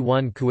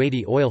 1991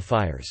 Kuwaiti oil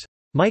fires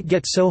might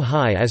get so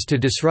high as to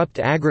disrupt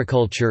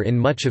agriculture in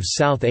much of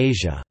South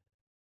Asia,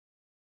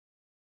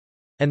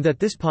 and that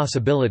this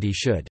possibility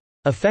should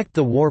affect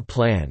the war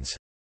plans.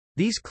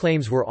 These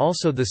claims were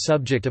also the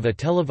subject of a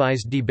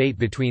televised debate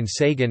between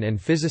Sagan and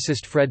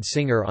physicist Fred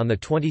Singer on the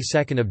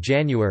 22nd of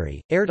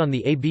January, aired on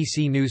the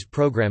ABC News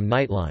program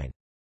Nightline.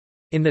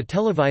 In the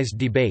televised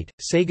debate,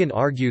 Sagan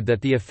argued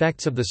that the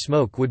effects of the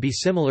smoke would be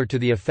similar to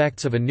the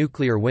effects of a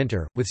nuclear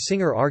winter, with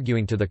Singer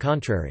arguing to the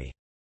contrary.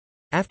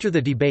 After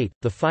the debate,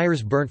 the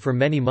fires burnt for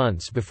many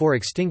months before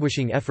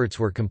extinguishing efforts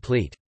were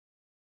complete.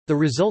 The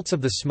results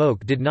of the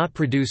smoke did not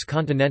produce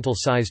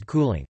continental-sized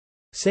cooling.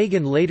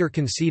 Sagan later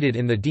conceded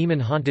in The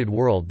Demon-Haunted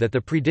World that the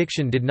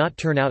prediction did not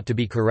turn out to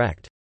be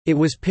correct. It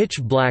was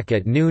pitch black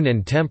at noon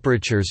and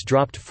temperatures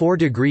dropped 4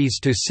 degrees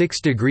to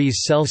 6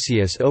 degrees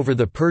Celsius over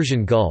the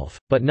Persian Gulf,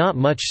 but not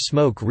much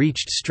smoke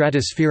reached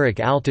stratospheric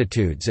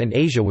altitudes and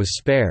Asia was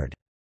spared.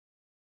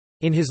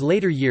 In his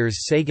later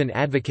years, Sagan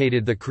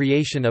advocated the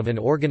creation of an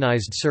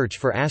organized search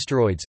for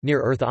asteroids,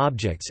 near-Earth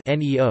objects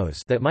 (NEOs)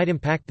 that might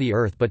impact the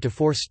Earth, but to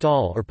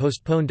forestall or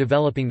postpone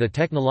developing the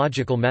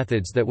technological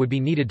methods that would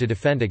be needed to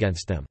defend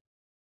against them.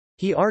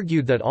 He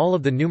argued that all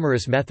of the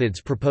numerous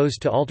methods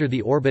proposed to alter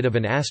the orbit of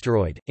an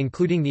asteroid,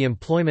 including the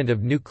employment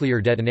of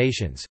nuclear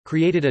detonations,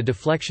 created a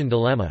deflection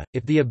dilemma.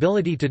 If the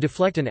ability to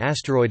deflect an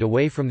asteroid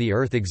away from the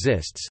Earth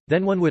exists,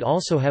 then one would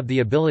also have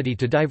the ability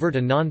to divert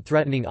a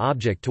non-threatening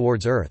object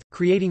towards Earth,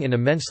 creating an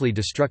immensely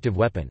destructive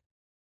weapon.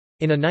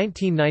 In a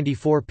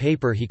 1994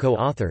 paper he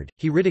co-authored,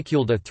 he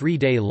ridiculed a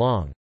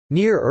 3-day-long,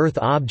 near-Earth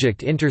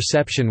object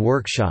interception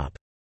workshop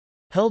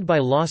held by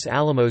Los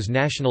Alamos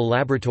National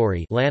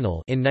Laboratory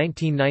in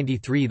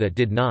 1993 that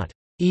did not,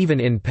 even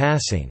in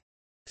passing,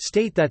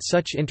 state that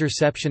such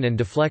interception and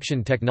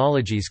deflection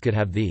technologies could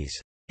have these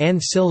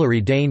ancillary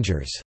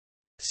dangers.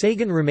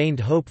 Sagan remained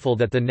hopeful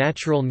that the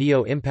natural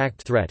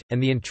neo-impact threat,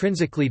 and the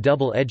intrinsically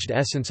double-edged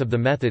essence of the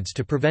methods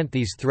to prevent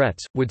these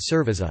threats, would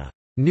serve as a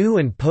new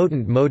and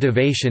potent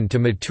motivation to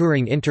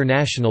maturing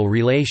international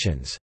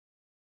relations,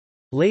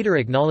 later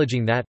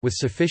acknowledging that, with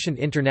sufficient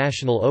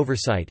international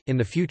oversight, in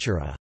the future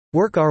a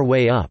work our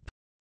way up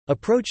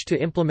approach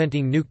to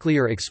implementing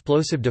nuclear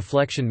explosive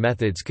deflection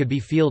methods could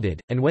be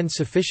fielded, and when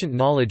sufficient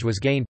knowledge was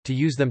gained, to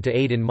use them to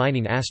aid in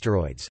mining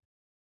asteroids.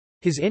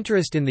 His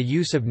interest in the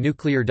use of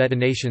nuclear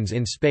detonations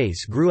in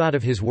space grew out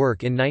of his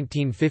work in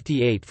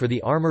 1958 for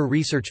the Armor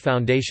Research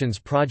Foundation's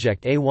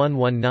Project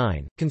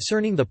A119,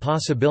 concerning the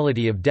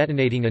possibility of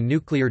detonating a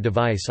nuclear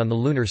device on the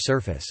lunar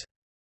surface.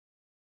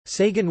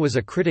 Sagan was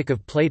a critic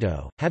of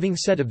Plato, having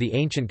said of the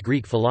ancient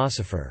Greek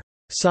philosopher,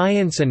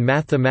 "Science and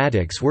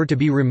mathematics were to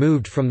be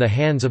removed from the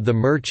hands of the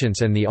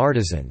merchants and the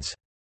artisans."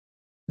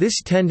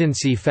 This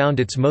tendency found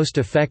its most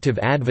effective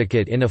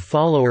advocate in a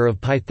follower of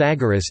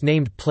Pythagoras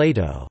named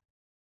Plato.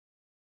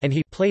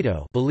 And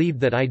Plato believed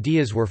that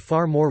ideas were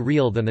far more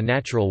real than the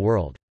natural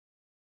world.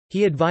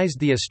 He advised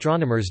the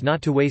astronomers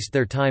not to waste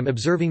their time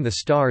observing the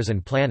stars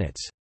and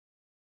planets.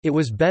 It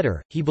was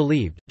better, he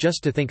believed,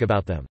 just to think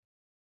about them.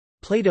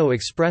 Plato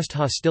expressed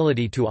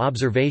hostility to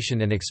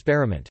observation and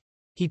experiment.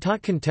 He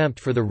taught contempt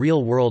for the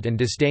real world and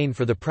disdain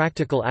for the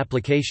practical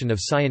application of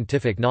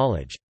scientific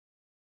knowledge.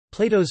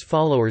 Plato's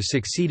followers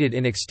succeeded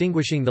in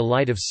extinguishing the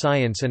light of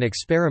science and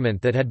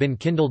experiment that had been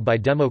kindled by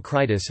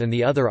Democritus and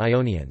the other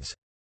Ionians.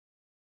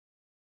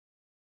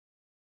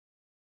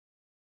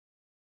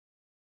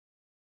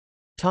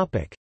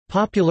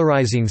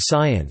 Popularizing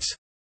science.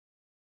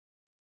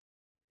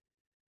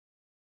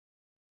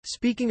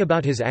 Speaking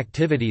about his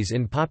activities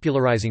in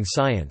popularizing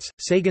science,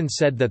 Sagan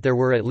said that there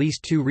were at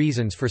least 2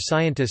 reasons for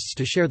scientists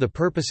to share the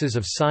purposes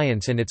of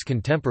science and its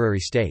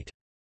contemporary state.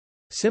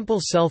 Simple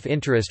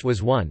self-interest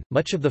was one.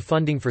 Much of the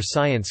funding for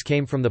science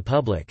came from the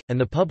public, and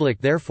the public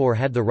therefore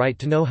had the right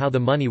to know how the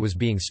money was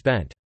being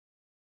spent.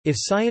 If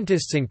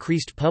scientists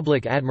increased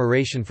public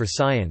admiration for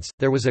science,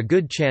 there was a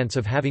good chance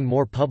of having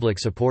more public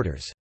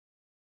supporters.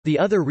 The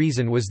other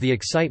reason was the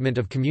excitement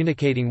of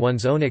communicating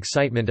one's own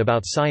excitement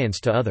about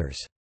science to others.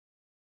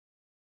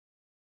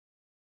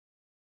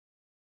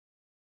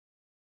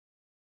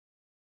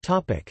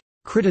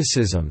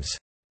 Criticisms.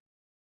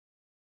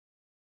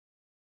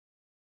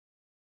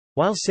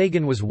 While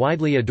Sagan was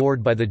widely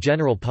adored by the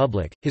general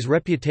public, his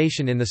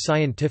reputation in the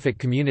scientific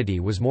community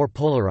was more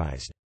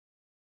polarized.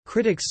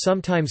 Critics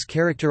sometimes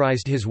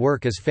characterized his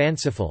work as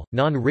fanciful,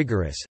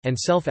 non-rigorous, and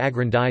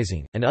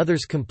self-aggrandizing, and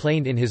others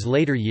complained in his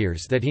later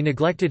years that he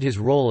neglected his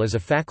role as a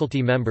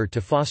faculty member to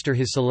foster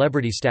his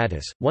celebrity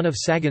status. One of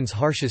Sagan's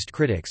harshest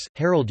critics,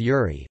 Harold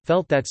Urey,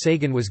 felt that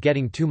Sagan was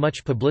getting too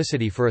much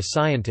publicity for a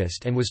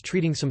scientist and was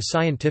treating some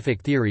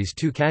scientific theories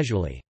too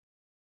casually.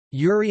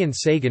 Urey and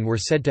Sagan were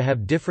said to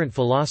have different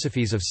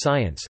philosophies of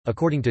science,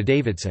 according to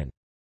Davidson.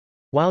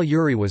 While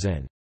Urey was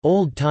an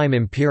old-time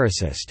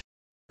empiricist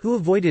who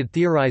avoided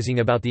theorizing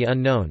about the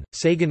unknown,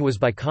 Sagan was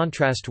by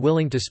contrast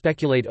willing to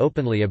speculate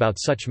openly about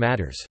such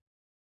matters.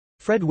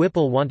 Fred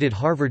Whipple wanted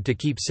Harvard to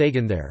keep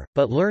Sagan there,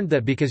 but learned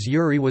that because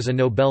Urey was a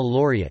Nobel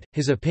laureate,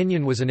 his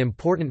opinion was an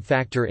important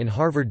factor in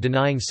Harvard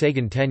denying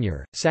Sagan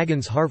tenure.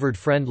 Sagan's Harvard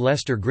friend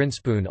Lester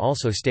Grinspoon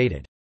also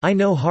stated, "I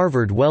know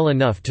Harvard well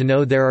enough to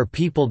know there are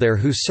people there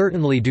who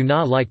certainly do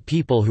not like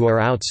people who are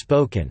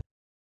outspoken."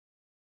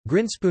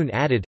 Grinspoon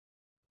added,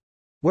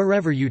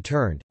 "Wherever you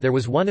turned, there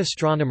was one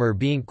astronomer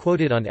being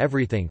quoted on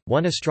everything,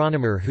 one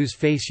astronomer whose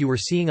face you were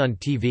seeing on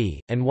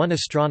TV, and one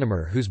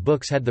astronomer whose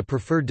books had the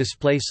preferred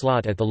display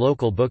slot at the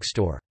local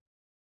bookstore."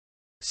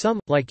 Some,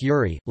 like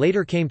Urey,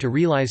 later came to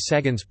realize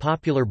Sagan's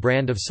popular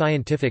brand of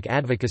scientific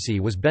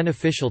advocacy was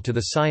beneficial to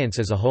the science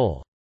as a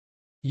whole.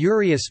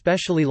 Urey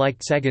especially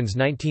liked Sagan's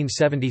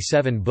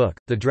 1977 book,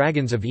 The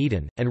Dragons of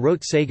Eden, and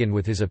wrote Sagan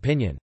with his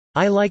opinion,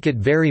 "I like it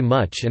very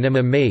much and am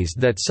amazed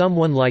that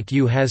someone like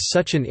you has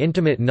such an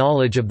intimate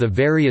knowledge of the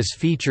various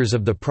features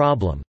of the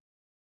problem.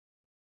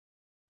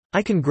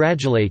 I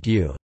congratulate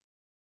you.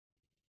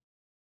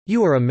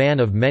 You are a man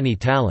of many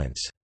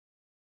talents."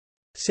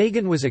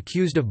 Sagan was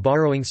accused of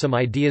borrowing some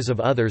ideas of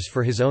others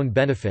for his own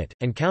benefit,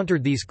 and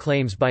countered these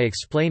claims by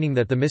explaining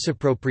that the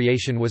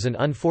misappropriation was an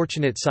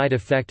unfortunate side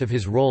effect of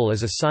his role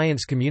as a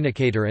science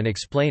communicator and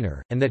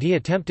explainer, and that he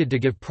attempted to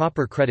give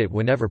proper credit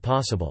whenever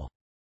possible.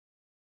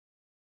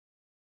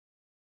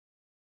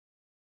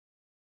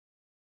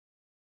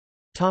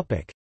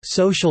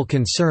 Social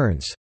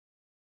concerns.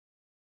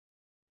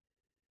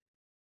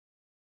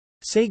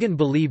 Sagan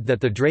believed that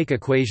the Drake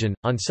equation,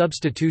 on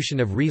substitution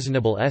of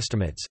reasonable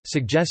estimates,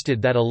 suggested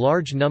that a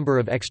large number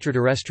of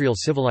extraterrestrial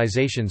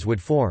civilizations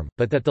would form,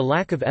 but that the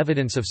lack of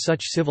evidence of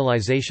such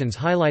civilizations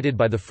highlighted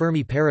by the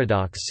Fermi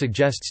paradox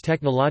suggests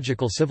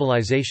technological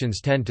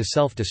civilizations tend to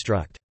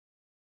self-destruct.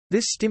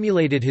 This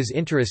stimulated his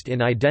interest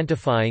in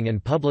identifying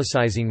and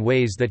publicizing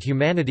ways that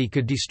humanity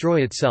could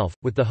destroy itself,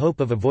 with the hope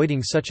of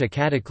avoiding such a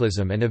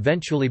cataclysm and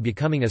eventually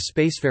becoming a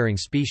spacefaring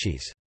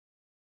species.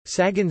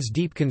 Sagan's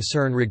deep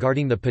concern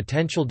regarding the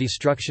potential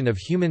destruction of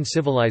human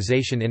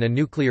civilization in a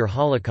nuclear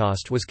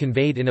holocaust was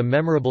conveyed in a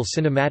memorable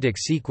cinematic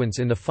sequence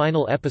in the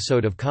final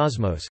episode of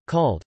Cosmos,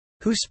 called,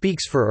 "Who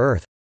Speaks for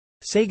Earth?"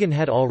 Sagan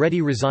had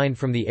already resigned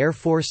from the Air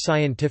Force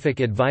Scientific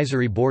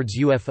Advisory Board's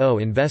UFO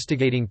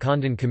Investigating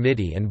Condon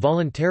Committee and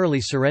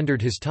voluntarily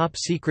surrendered his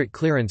top-secret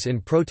clearance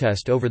in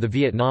protest over the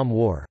Vietnam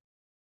War.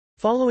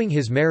 Following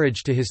his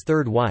marriage to his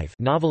third wife,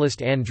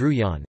 novelist Anne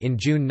Druyan, in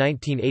June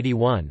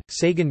 1981,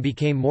 Sagan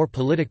became more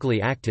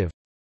politically active,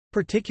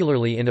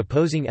 particularly in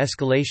opposing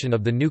escalation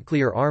of the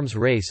nuclear arms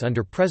race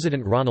under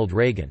President Ronald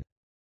Reagan.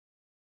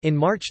 In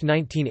March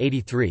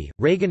 1983,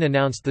 Reagan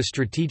announced the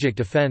Strategic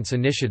Defense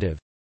Initiative,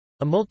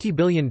 a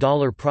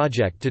multi-billion-dollar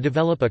project to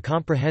develop a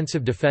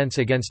comprehensive defense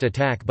against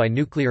attack by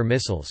nuclear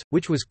missiles,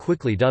 which was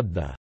quickly dubbed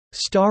the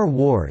Star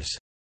Wars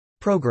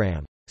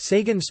program.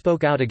 Sagan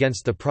spoke out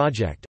against the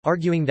project,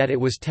 arguing that it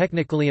was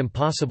technically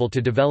impossible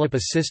to develop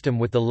a system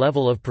with the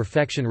level of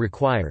perfection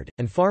required,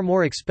 and far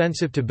more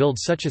expensive to build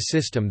such a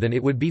system than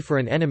it would be for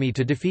an enemy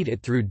to defeat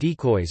it through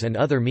decoys and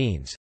other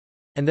means,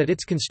 and that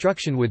its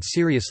construction would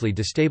seriously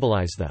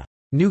destabilize the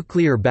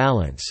nuclear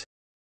balance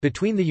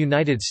between the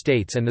United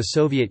States and the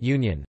Soviet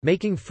Union,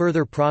 making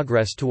further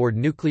progress toward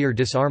nuclear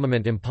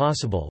disarmament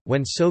impossible.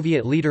 When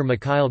Soviet leader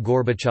Mikhail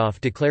Gorbachev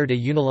declared a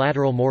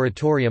unilateral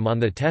moratorium on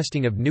the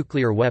testing of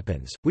nuclear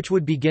weapons, which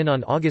would begin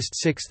on August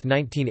 6,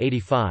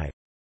 1985,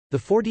 the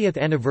 40th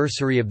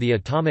anniversary of the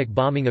atomic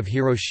bombing of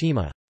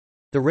Hiroshima,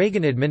 the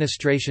Reagan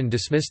administration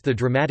dismissed the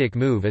dramatic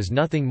move as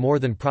nothing more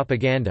than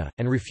propaganda,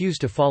 and refused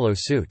to follow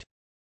suit.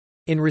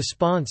 In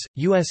response,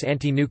 U.S.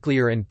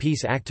 anti-nuclear and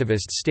peace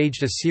activists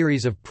staged a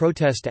series of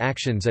protest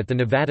actions at the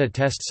Nevada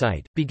test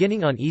site,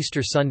 beginning on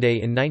Easter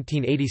Sunday in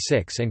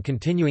 1986 and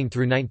continuing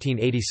through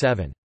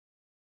 1987.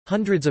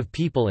 Hundreds of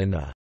people in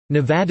the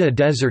Nevada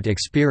Desert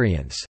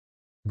Experience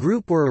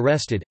group were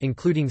arrested,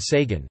 including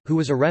Sagan, who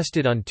was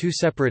arrested on two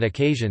separate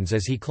occasions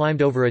as he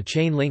climbed over a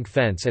chain-link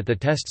fence at the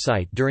test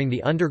site during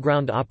the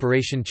underground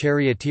Operation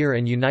Charioteer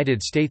and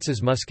United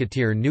States'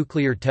 Musketeer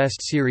nuclear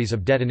test series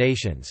of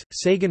detonations.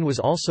 Sagan was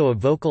also a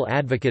vocal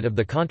advocate of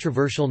the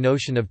controversial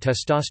notion of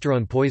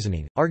testosterone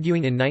poisoning,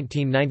 arguing in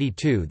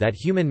 1992 that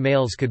human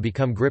males could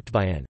become gripped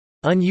by an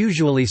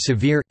unusually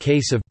severe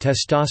case of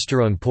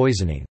testosterone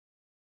poisoning,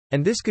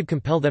 and this could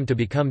compel them to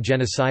become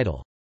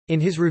genocidal. In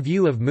his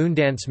review of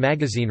Moondance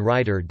magazine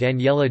writer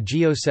Daniela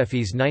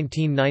Gioseffi's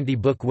 1990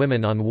 book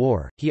Women on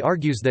War, he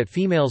argues that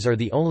females are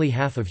the only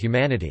half of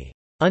humanity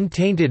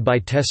untainted by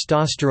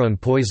testosterone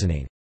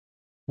poisoning.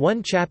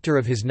 One chapter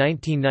of his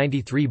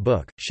 1993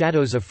 book,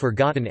 Shadows of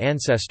Forgotten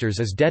Ancestors,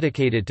 is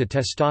dedicated to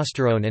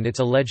testosterone and its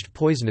alleged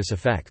poisonous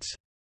effects.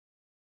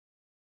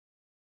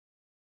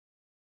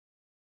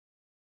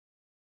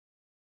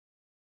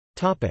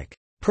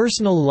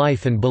 Personal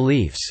life and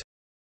beliefs.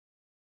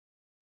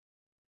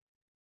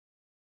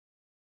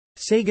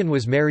 Sagan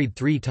was married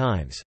 3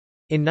 times.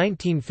 In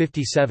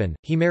 1957,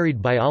 he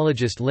married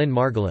biologist Lynn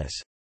Margulis.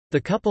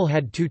 The couple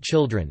had 2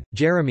 children,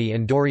 Jeremy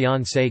and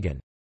Dorian Sagan.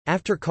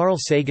 After Carl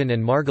Sagan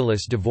and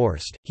Margulis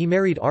divorced, he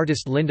married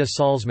artist Linda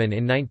Salzman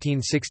in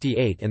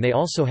 1968 and they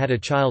also had a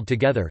child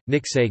together,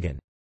 Nick Sagan.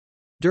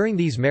 During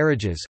these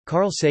marriages,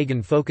 Carl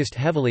Sagan focused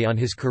heavily on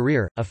his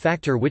career, a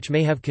factor which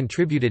may have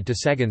contributed to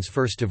Sagan's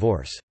first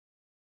divorce.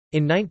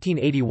 In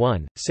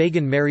 1981,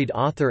 Sagan married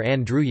author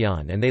Anne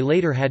Druyan and they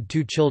later had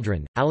 2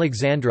 children,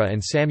 Alexandra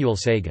and Samuel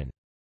Sagan.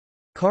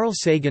 Carl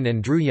Sagan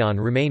and Druyan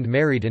remained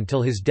married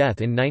until his death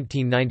in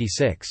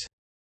 1996.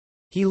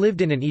 He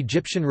lived in an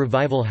Egyptian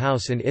revival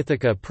house in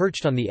Ithaca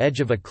perched on the edge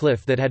of a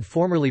cliff that had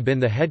formerly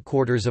been the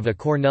headquarters of a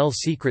Cornell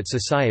secret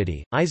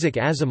society. Isaac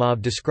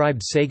Asimov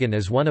described Sagan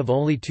as one of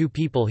only 2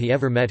 people he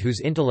ever met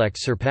whose intellect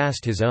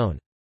surpassed his own.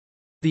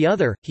 The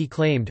other, he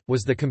claimed,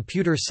 was the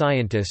computer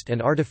scientist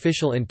and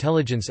artificial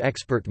intelligence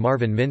expert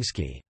Marvin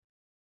Minsky.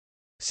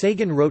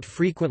 Sagan wrote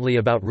frequently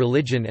about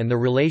religion and the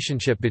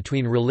relationship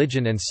between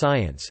religion and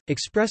science,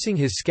 expressing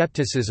his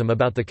skepticism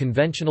about the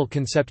conventional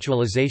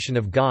conceptualization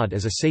of God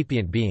as a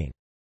sapient being.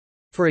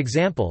 For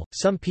example,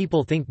 some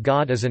people think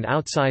God is an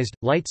outsized,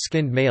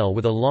 light-skinned male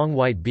with a long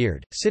white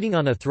beard, sitting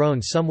on a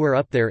throne somewhere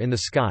up there in the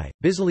sky,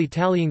 busily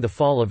tallying the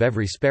fall of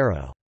every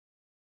sparrow.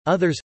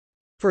 Others,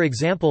 for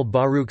example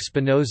Baruch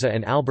Spinoza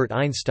and Albert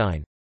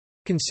Einstein,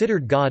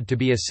 considered God to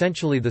be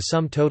essentially the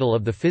sum total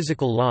of the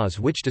physical laws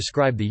which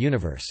describe the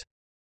universe.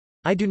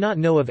 I do not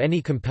know of any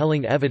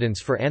compelling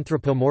evidence for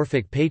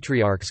anthropomorphic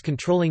patriarchs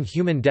controlling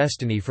human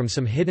destiny from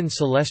some hidden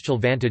celestial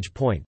vantage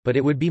point, but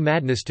it would be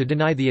madness to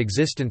deny the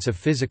existence of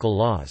physical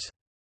laws.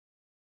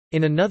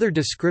 In another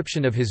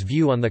description of his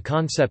view on the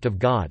concept of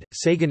God,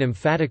 Sagan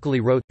emphatically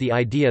wrote, "The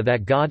idea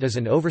that God is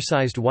an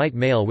oversized white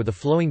male with a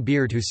flowing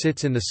beard who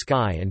sits in the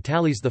sky and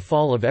tallies the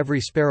fall of every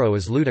sparrow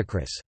is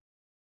ludicrous.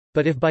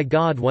 But if by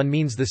God one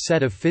means the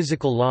set of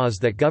physical laws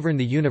that govern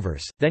the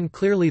universe, then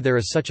clearly there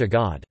is such a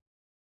God.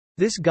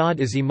 This God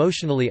is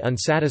emotionally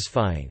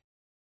unsatisfying.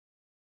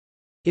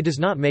 It does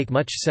not make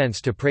much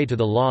sense to pray to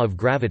the law of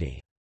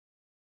gravity."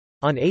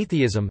 On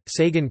atheism,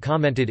 Sagan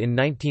commented in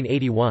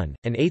 1981,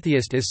 "An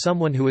atheist is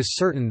someone who is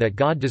certain that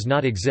God does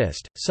not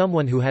exist,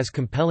 someone who has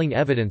compelling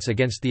evidence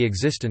against the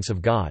existence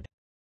of God.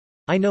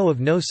 I know of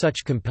no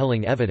such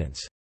compelling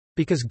evidence.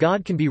 Because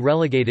God can be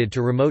relegated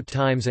to remote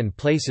times and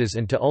places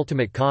and to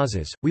ultimate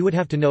causes, we would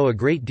have to know a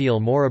great deal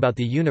more about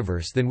the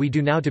universe than we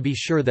do now to be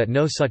sure that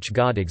no such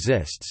God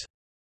exists.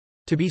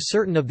 To be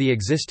certain of the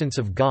existence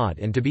of God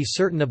and to be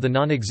certain of the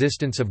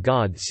non-existence of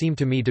God seem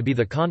to me to be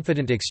the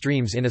confident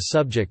extremes in a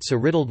subject so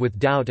riddled with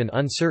doubt and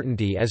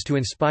uncertainty as to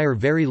inspire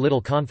very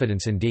little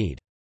confidence indeed."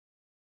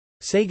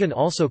 Sagan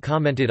also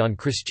commented on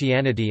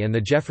Christianity and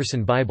the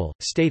Jefferson Bible,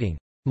 stating,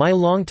 "My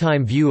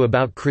longtime view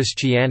about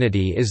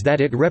Christianity is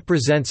that it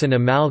represents an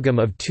amalgam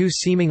of two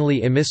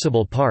seemingly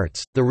immiscible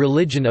parts, the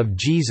religion of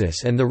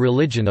Jesus and the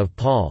religion of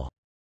Paul.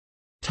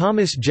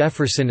 Thomas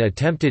Jefferson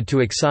attempted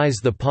to excise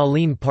the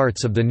Pauline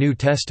parts of the New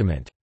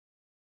Testament.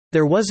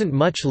 There wasn't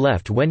much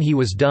left when he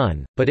was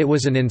done, but it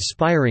was an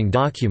inspiring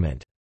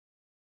document."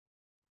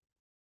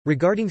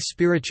 Regarding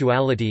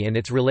spirituality and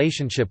its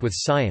relationship with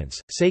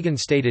science, Sagan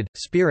stated,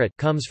 "Spirit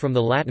comes from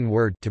the Latin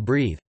word to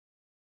breathe.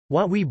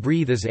 What we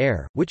breathe is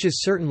air, which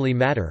is certainly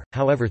matter,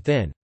 however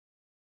thin.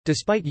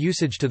 Despite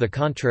usage to the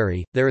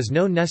contrary, there is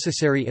no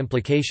necessary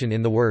implication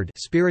in the word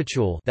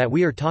spiritual that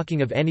we are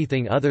talking of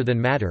anything other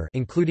than matter,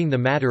 including the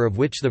matter of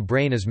which the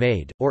brain is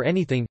made, or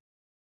anything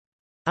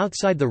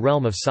outside the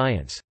realm of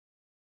science.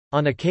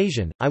 On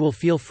occasion, I will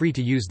feel free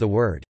to use the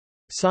word.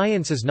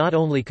 Science is not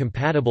only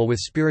compatible with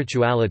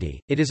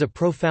spirituality, it is a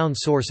profound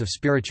source of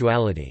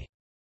spirituality.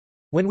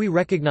 When we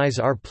recognize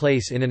our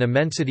place in an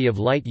immensity of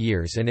light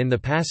years and in the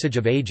passage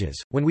of ages,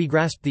 when we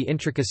grasp the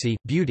intricacy,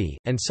 beauty,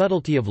 and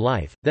subtlety of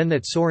life, then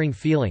that soaring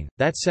feeling,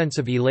 that sense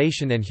of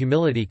elation and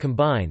humility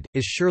combined,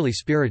 is surely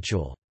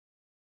spiritual."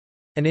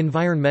 An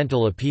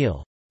environmental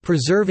appeal,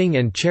 "Preserving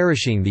and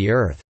cherishing the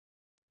earth,"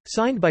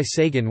 signed by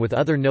Sagan with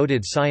other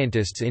noted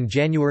scientists in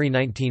January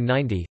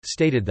 1990,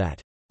 stated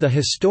that the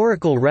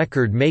historical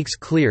record makes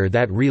clear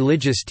that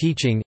religious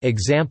teaching,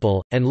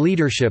 example, and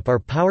leadership are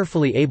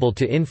powerfully able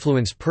to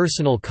influence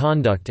personal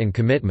conduct and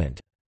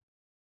commitment.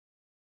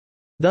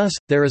 Thus,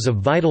 there is a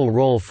vital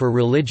role for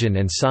religion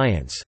and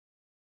science."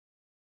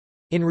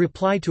 In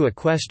reply to a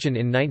question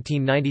in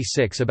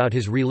 1996 about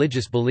his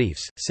religious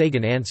beliefs,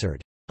 Sagan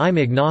answered, "I'm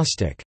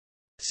agnostic."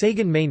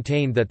 Sagan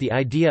maintained that the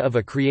idea of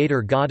a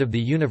creator god of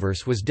the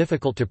universe was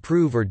difficult to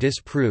prove or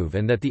disprove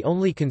and that the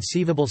only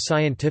conceivable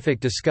scientific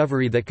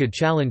discovery that could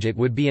challenge it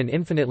would be an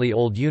infinitely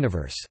old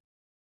universe.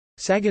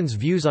 Sagan's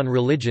views on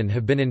religion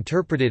have been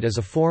interpreted as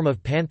a form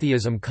of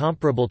pantheism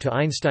comparable to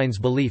Einstein's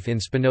belief in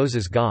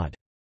Spinoza's God.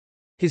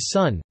 His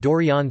son,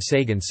 Dorian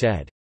Sagan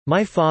said,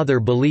 "My father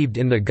believed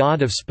in the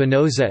God of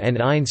Spinoza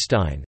and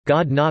Einstein,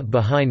 God not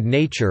behind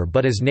nature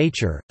but as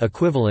nature,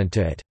 equivalent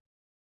to it."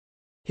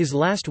 His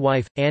last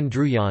wife, Anne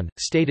Druyan,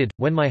 stated,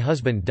 "When my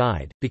husband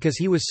died, because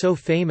he was so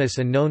famous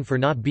and known for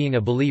not being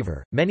a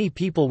believer, many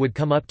people would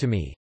come up to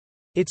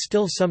me—it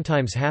still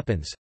sometimes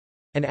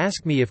happens—and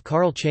ask me if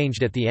Carl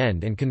changed at the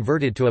end and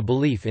converted to a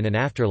belief in an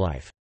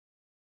afterlife.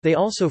 They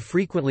also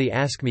frequently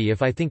ask me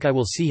if I think I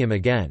will see him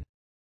again.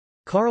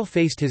 Carl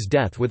faced his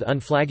death with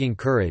unflagging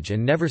courage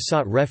and never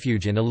sought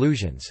refuge in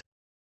illusions.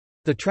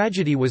 The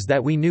tragedy was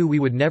that we knew we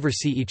would never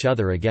see each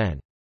other again.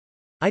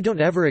 I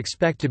don't ever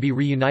expect to be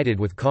reunited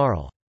with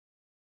Carl."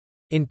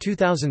 In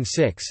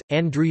 2006,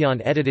 Anne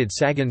Druyan edited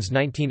Sagan's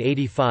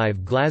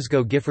 1985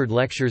 Glasgow Gifford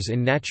Lectures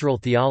in Natural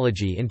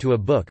Theology into a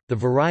book, The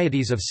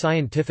Varieties of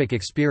Scientific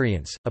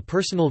Experience, a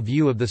personal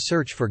view of the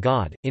search for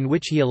God, in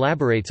which he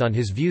elaborates on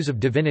his views of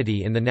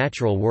divinity in the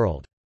natural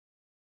world.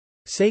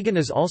 Sagan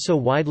is also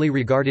widely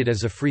regarded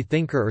as a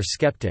freethinker or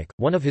skeptic.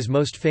 One of his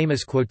most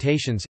famous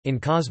quotations, in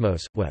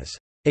Cosmos, was,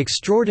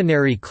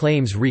 "Extraordinary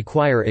claims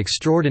require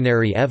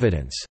extraordinary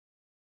evidence,"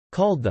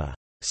 called the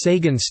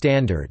Sagan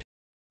Standard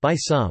by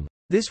some.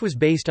 This was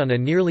based on a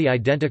nearly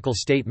identical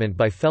statement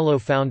by fellow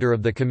founder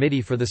of the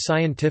Committee for the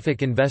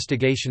Scientific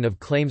Investigation of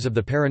Claims of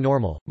the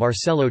Paranormal,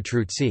 Marcello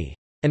Truzzi.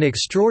 An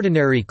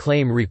extraordinary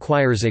claim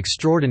requires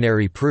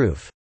extraordinary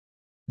proof.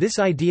 This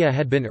idea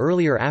had been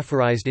earlier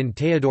aphorized in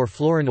Théodore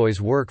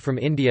Flournoy's work From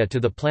India to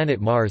the Planet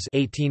Mars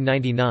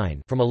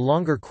 1899 from a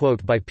longer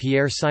quote by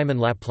Pierre-Simon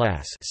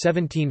Laplace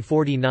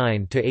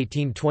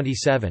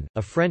 (1749–1827),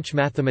 a French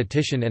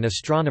mathematician and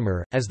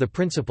astronomer, as the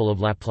principle of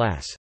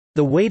Laplace.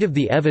 The weight of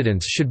the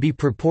evidence should be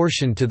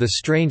proportioned to the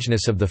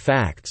strangeness of the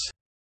facts.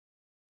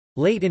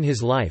 Late in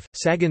his life,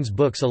 Sagan's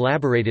books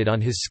elaborated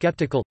on his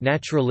skeptical,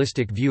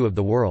 naturalistic view of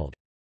the world.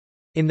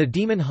 In the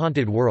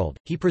demon-haunted world,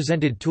 he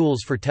presented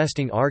tools for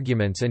testing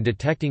arguments and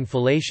detecting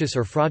fallacious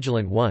or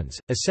fraudulent ones,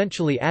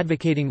 essentially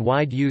advocating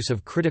wide use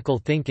of critical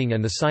thinking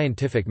and the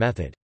scientific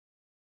method.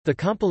 The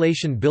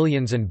compilation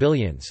Billions and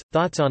Billions,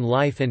 Thoughts on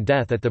Life and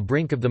Death at the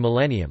Brink of the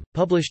Millennium,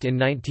 published in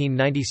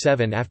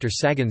 1997 after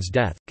Sagan's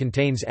death,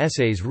 contains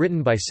essays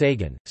written by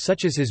Sagan,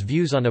 such as his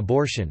views on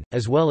abortion,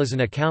 as well as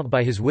an account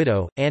by his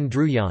widow, Anne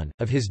Druyan,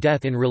 of his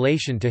death in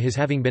relation to his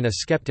having been a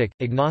skeptic,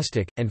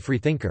 agnostic, and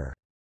freethinker.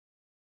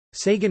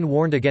 Sagan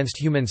warned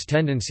against humans'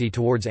 tendency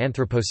towards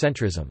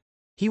anthropocentrism.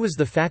 He was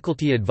the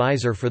faculty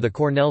advisor for the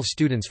Cornell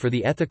students for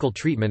the ethical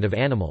treatment of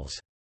animals.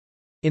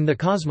 In the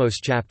Cosmos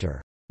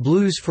chapter,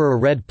 Blues for a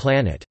Red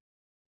Planet,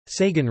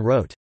 Sagan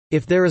wrote,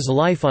 "If there is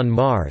life on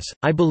Mars,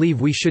 I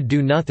believe we should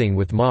do nothing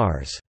with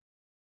Mars.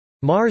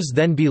 Mars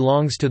then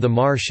belongs to the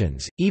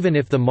Martians, even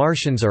if the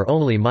Martians are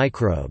only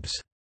microbes."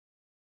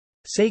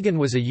 Sagan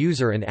was a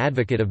user and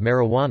advocate of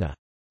marijuana.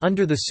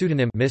 Under the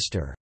pseudonym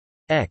Mr.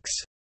 X,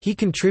 he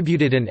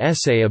contributed an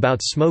essay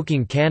about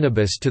smoking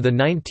cannabis to the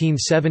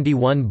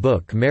 1971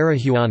 book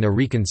Marijuana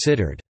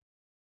Reconsidered.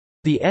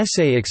 The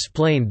essay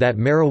explained that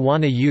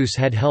marijuana use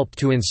had helped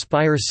to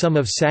inspire some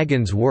of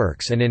Sagan's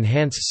works and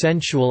enhance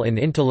sensual and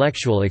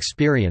intellectual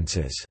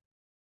experiences.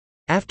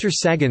 After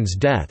Sagan's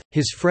death,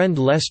 his friend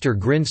Lester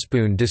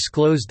Grinspoon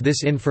disclosed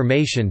this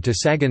information to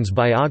Sagan's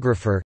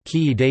biographer,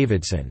 Kee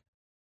Davidson.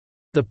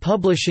 The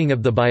publishing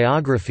of the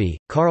biography,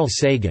 Carl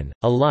Sagan,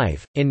 A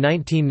Life, in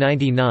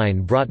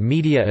 1999 brought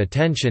media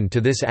attention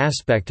to this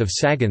aspect of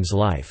Sagan's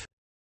life.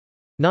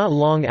 Not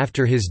long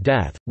after his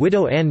death,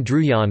 widow Anne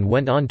Druyan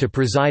went on to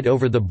preside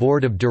over the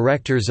board of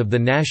directors of the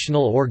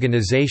National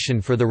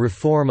Organization for the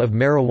Reform of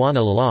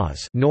Marijuana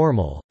Laws,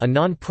 NORML, a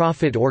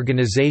non-profit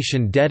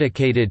organization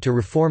dedicated to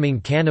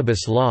reforming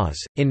cannabis laws.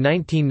 In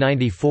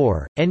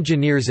 1994,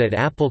 engineers at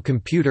Apple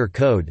Computer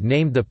Code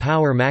named the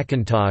Power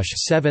Macintosh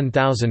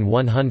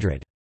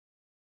 7100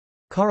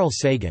 Carl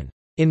Sagan,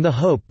 in the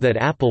hope that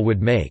Apple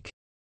would make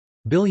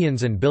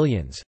billions and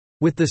billions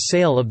with the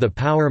sale of the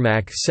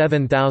PowerMac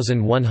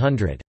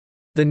 7100.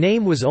 The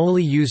name was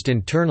only used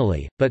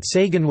internally, but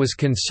Sagan was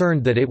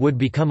concerned that it would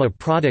become a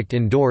product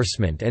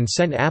endorsement and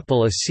sent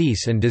Apple a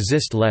cease and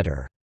desist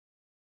letter.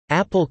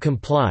 Apple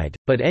complied,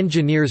 but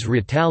engineers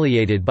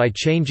retaliated by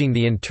changing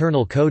the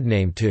internal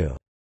codename to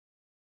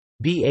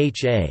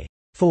BHA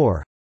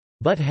 4,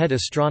 Butthead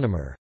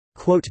Astronomer.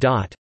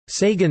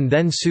 Sagan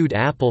then sued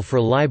Apple for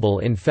libel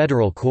in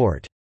federal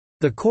court.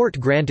 The court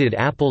granted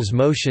Apple's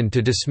motion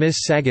to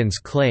dismiss Sagan's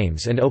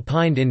claims and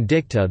opined in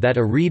dicta that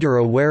a reader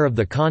aware of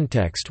the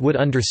context would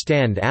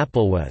understand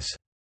Apple was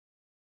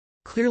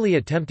clearly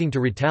attempting to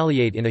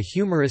retaliate in a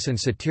humorous and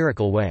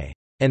satirical way,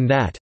 and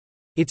that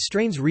it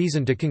strains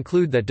reason to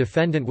conclude that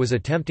defendant was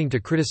attempting to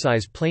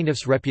criticize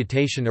plaintiff's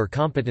reputation or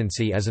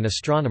competency as an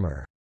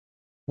astronomer.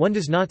 One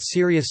does not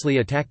seriously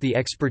attack the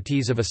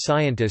expertise of a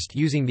scientist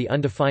using the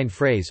undefined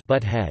phrase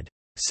butthead.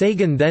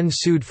 Sagan then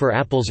sued for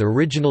Apple's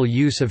original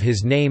use of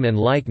his name and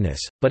likeness,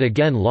 but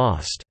again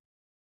lost.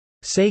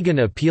 Sagan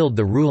appealed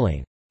the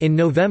ruling. In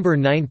November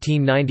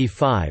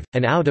 1995,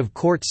 an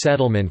out-of-court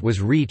settlement was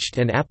reached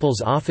and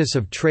Apple's Office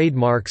of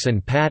Trademarks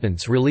and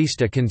Patents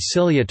released a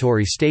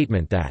conciliatory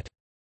statement that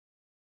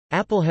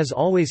Apple has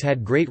always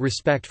had great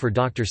respect for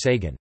Dr.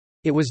 Sagan.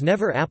 It was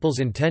never Apple's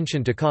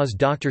intention to cause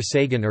Dr.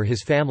 Sagan or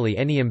his family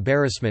any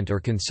embarrassment or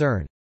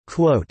concern.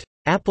 Quote,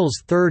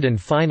 Apple's third and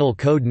final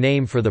code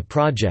name for the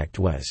project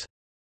was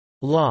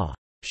Law,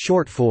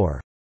 short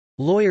for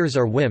Lawyers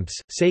Are Wimps.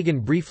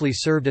 Sagan briefly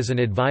served as an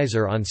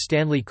advisor on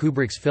Stanley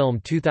Kubrick's film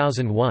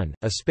 2001,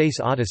 A Space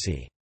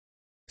Odyssey.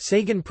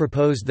 Sagan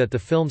proposed that the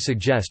film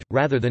suggest,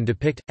 rather than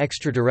depict,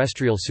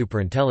 extraterrestrial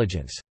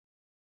superintelligence.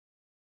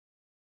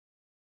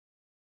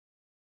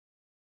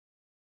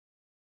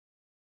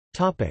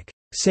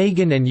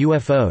 Sagan and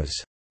UFOs.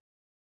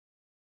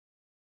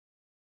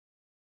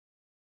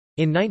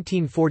 In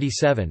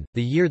 1947,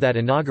 the year that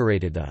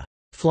inaugurated the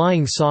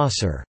 «flying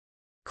saucer»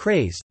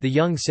 craze, the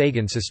young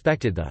Sagan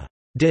suspected the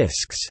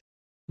 «discs»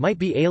 might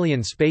be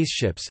alien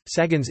spaceships.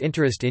 Sagan's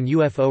interest in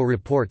UFO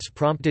reports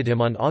prompted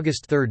him on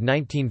August 3,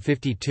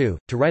 1952,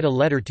 to write a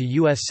letter to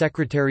U.S.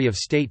 Secretary of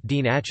State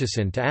Dean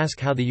Acheson to ask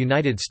how the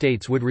United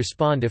States would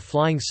respond if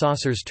flying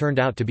saucers turned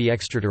out to be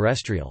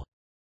extraterrestrial.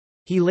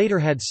 He later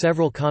had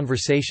several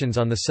conversations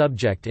on the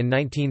subject in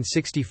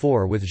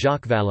 1964 with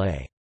Jacques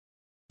Vallée.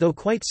 Though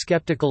quite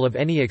skeptical of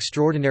any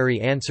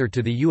extraordinary answer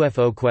to the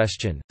UFO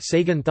question,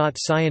 Sagan thought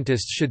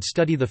scientists should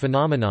study the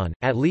phenomenon,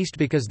 at least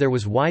because there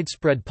was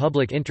widespread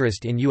public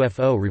interest in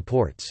UFO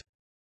reports.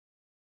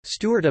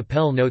 Stuart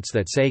Appel notes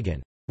that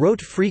Sagan wrote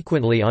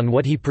frequently on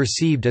what he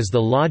perceived as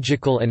the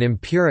logical and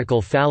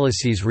empirical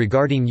fallacies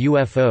regarding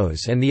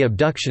UFOs and the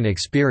abduction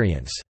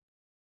experience.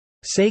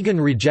 Sagan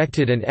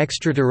rejected an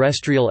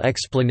extraterrestrial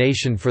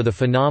explanation for the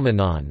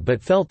phenomenon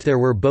but felt there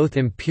were both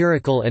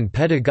empirical and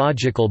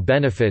pedagogical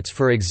benefits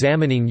for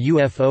examining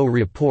UFO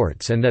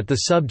reports and that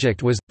the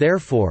subject was,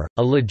 therefore,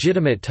 a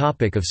legitimate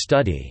topic of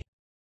study.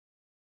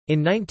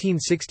 In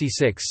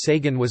 1966,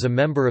 Sagan was a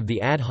member of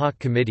the ad hoc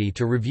committee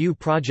to review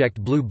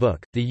Project Blue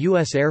Book, the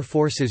U.S. Air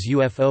Force's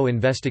UFO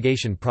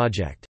investigation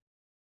project.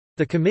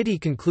 The committee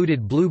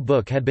concluded Blue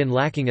Book had been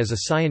lacking as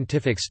a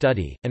scientific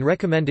study, and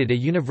recommended a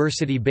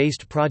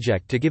university-based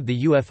project to give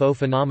the UFO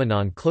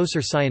phenomenon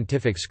closer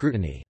scientific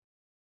scrutiny.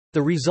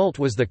 The result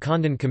was the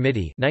Condon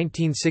Committee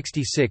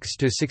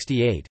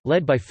 1966–68,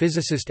 led by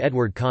physicist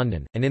Edward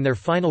Condon, and in their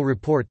final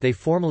report they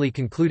formally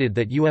concluded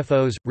that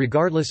UFOs,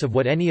 regardless of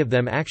what any of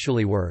them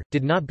actually were,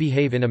 did not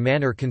behave in a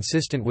manner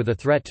consistent with a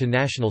threat to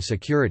national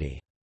security.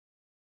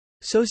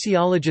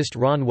 Sociologist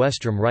Ron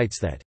Westrom writes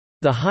that,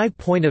 "The high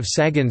point of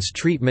Sagan's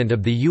treatment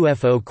of the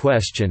UFO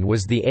question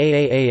was the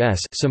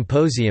AAAS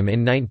symposium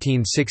in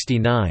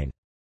 1969.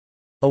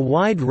 A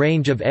wide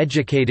range of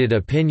educated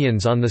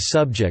opinions on the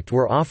subject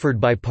were offered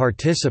by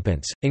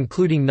participants,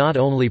 including not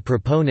only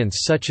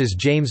proponents such as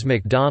James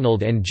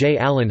McDonald and J.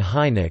 Allen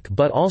Hynek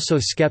but also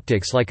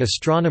skeptics like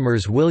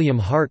astronomers William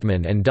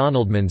Hartmann and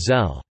Donald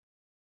Menzel.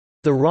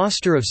 The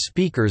roster of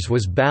speakers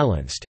was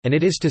balanced, and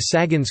it is to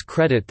Sagan's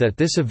credit that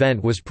this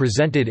event was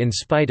presented in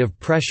spite of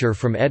pressure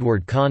from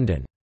Edward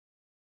Condon."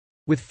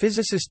 With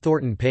physicist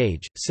Thornton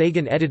Page,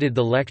 Sagan edited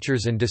the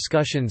lectures and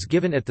discussions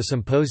given at the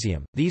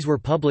symposium. These were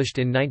published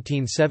in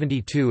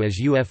 1972 as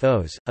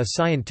UFOs, a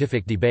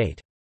scientific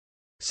debate.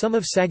 Some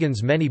of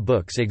Sagan's many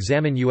books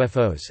examine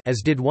UFOs,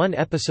 as did one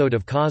episode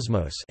of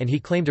Cosmos, and he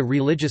claimed a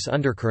religious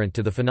undercurrent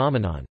to the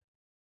phenomenon.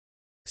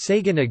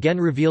 Sagan again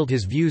revealed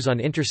his views on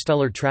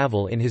interstellar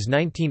travel in his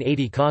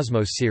 1980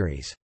 Cosmos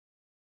series.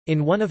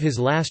 In one of his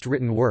last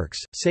written works,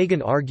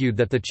 Sagan argued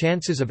that the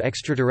chances of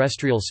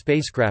extraterrestrial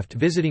spacecraft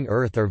visiting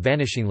Earth are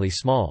vanishingly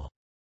small.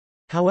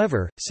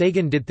 However,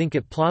 Sagan did think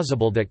it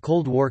plausible that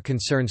Cold War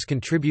concerns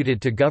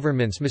contributed to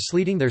governments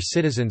misleading their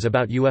citizens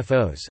about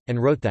UFOs,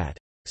 and wrote that,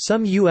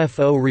 "Some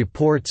UFO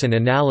reports and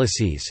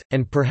analyses,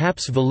 and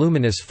perhaps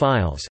voluminous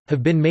files,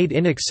 have been made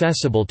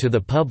inaccessible to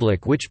the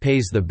public which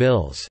pays the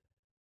bills.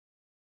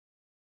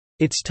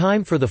 It's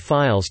time for the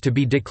files to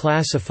be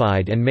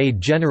declassified and made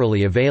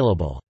generally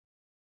available."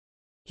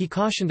 He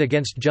cautioned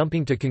against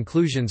jumping to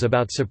conclusions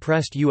about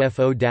suppressed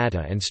UFO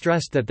data and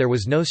stressed that there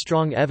was no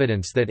strong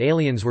evidence that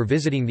aliens were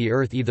visiting the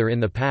Earth either in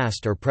the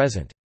past or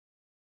present.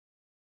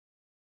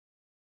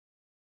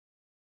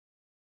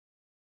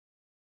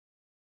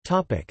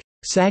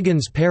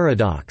 Sagan's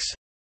paradox.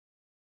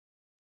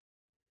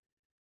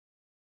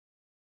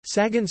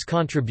 Sagan's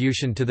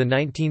contribution to the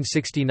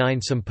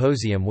 1969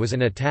 symposium was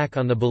an attack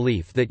on the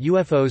belief that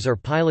UFOs are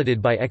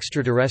piloted by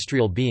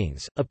extraterrestrial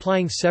beings.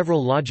 Applying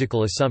several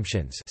logical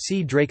assumptions,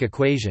 see Drake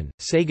equation,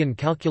 Sagan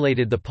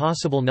calculated the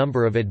possible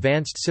number of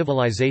advanced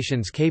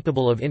civilizations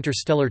capable of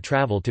interstellar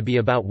travel to be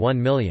about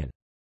 1 million.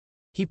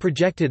 He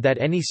projected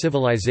that any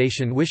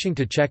civilization wishing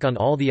to check on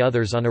all the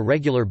others on a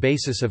regular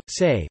basis of,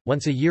 say,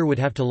 once a year would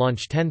have to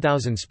launch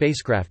 10,000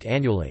 spacecraft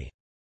annually.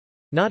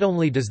 Not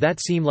only does that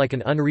seem like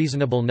an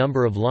unreasonable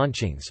number of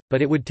launchings, but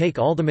it would take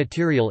all the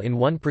material in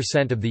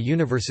 1% of the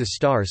universe's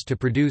stars to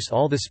produce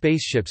all the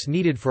spaceships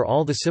needed for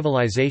all the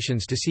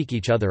civilizations to seek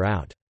each other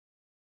out.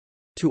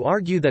 To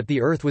argue that the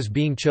Earth was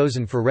being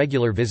chosen for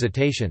regular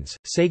visitations,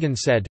 Sagan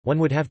said, one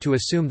would have to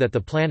assume that the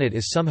planet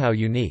is somehow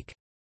unique.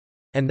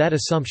 And that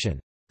assumption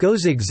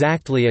goes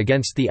exactly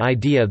against the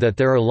idea that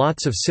there are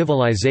lots of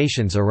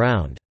civilizations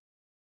around.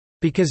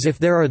 Because if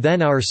there are,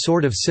 then our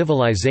sort of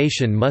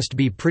civilization must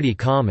be pretty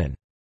common.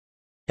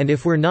 And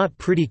if we're not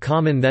pretty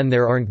common, then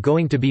there aren't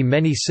going to be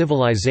many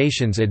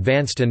civilizations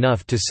advanced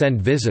enough to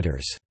send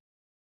visitors.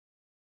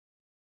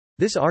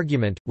 This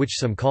argument, which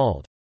some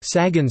called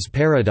Sagan's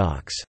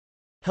paradox,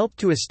 helped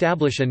to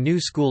establish a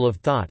new school of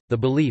thought, the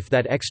belief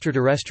that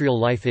extraterrestrial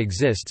life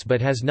exists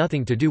but has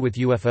nothing to do with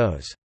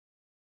UFOs.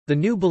 The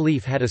new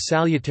belief had a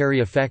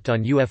salutary effect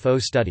on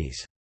UFO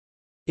studies.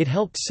 It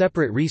helped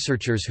separate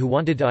researchers who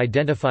wanted to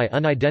identify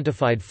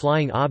unidentified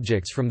flying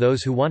objects from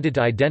those who wanted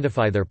to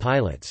identify their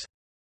pilots.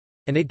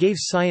 And it gave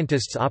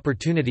scientists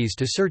opportunities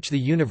to search the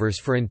universe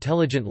for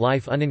intelligent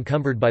life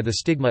unencumbered by the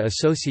stigma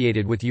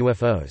associated with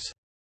UFOs.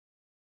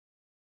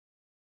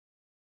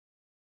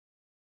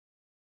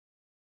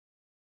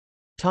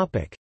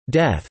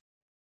 Death.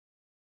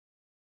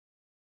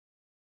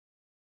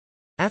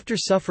 After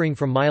suffering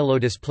from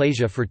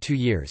myelodysplasia for 2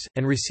 years,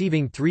 and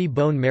receiving 3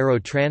 bone marrow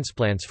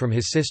transplants from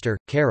his sister,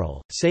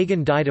 Carol,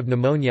 Sagan died of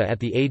pneumonia at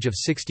the age of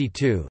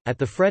 62, at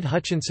the Fred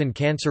Hutchinson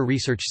Cancer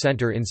Research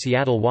Center in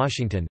Seattle,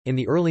 Washington, in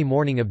the early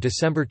morning of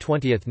December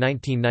 20,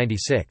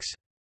 1996.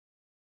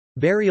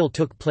 Burial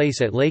took place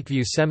at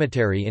Lakeview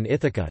Cemetery in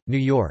Ithaca, New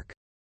York.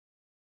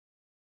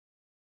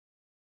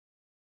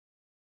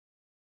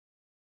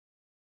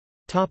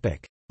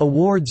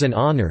 Awards and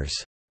honors.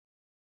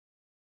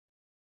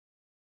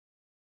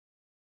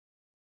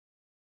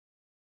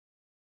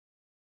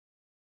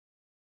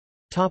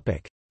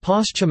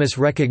 Posthumous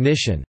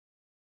recognition.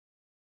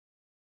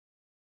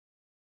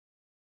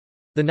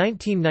 The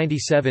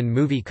 1997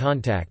 movie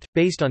Contact,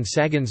 based on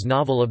Sagan's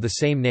novel of the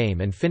same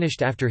name and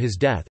finished after his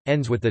death,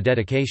 ends with the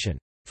dedication,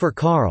 "For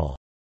Carl."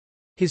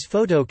 His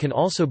photo can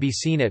also be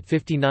seen at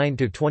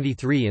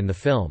 59–23 in the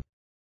film.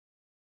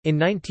 In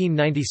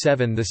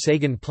 1997 the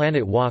Sagan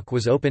Planet Walk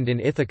was opened in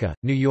Ithaca,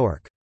 New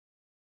York.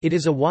 It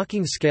is a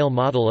walking-scale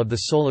model of the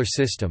Solar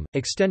System,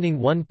 extending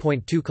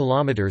 1.2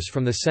 kilometers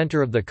from the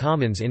center of the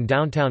Commons in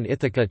downtown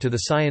Ithaca to the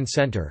Science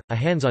Center, a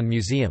hands-on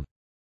museum.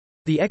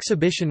 The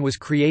exhibition was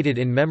created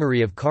in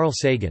memory of Carl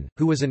Sagan,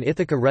 who was an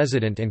Ithaca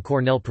resident and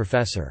Cornell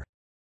professor.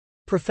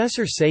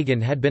 Professor Sagan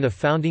had been a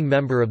founding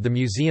member of the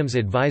museum's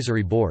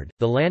advisory board.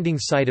 The landing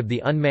site of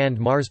the unmanned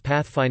Mars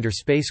Pathfinder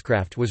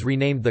spacecraft was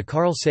renamed the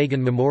Carl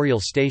Sagan Memorial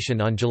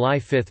Station on July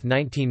 5,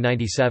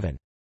 1997.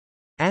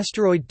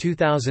 Asteroid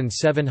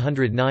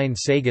 2709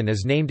 Sagan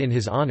is named in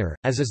his honor,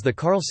 as is the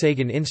Carl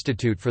Sagan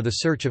Institute for the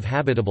Search of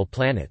Habitable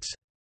Planets.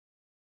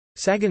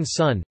 Sagan's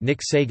son,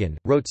 Nick Sagan,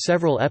 wrote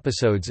several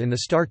episodes in the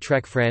Star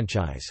Trek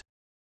franchise.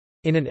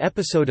 In an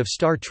episode of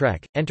Star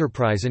Trek,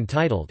 Enterprise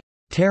entitled,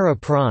 Terra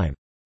Prime,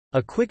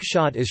 a quick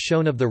shot is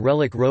shown of the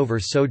relic rover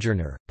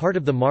Sojourner, part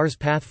of the Mars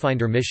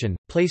Pathfinder mission,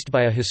 placed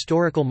by a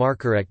historical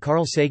marker at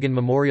Carl Sagan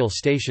Memorial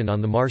Station on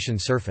the Martian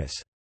surface.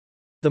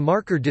 The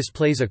marker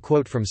displays a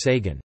quote from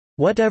Sagan,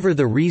 "Whatever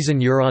the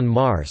reason you're on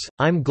Mars,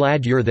 I'm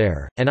glad you're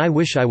there, and I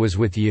wish I was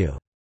with you."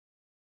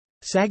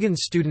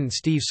 Sagan's student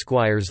Steve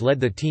Squires led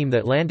the team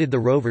that landed the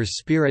rover's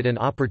Spirit and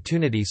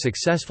Opportunity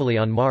successfully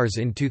on Mars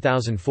in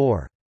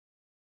 2004.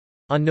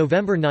 On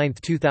November 9,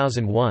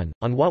 2001,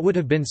 on what would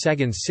have been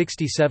Sagan's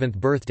 67th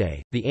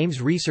birthday, the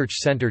Ames Research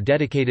Center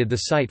dedicated the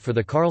site for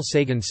the Carl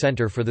Sagan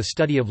Center for the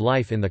Study of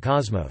Life in the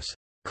Cosmos.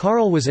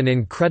 Carl was an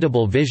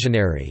incredible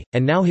visionary,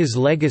 and now his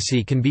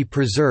legacy can be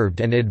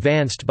preserved and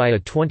advanced by a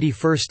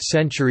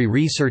 21st-century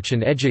research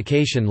and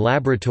education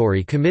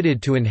laboratory committed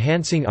to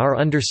enhancing our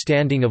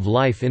understanding of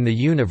life in the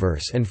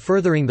universe and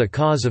furthering the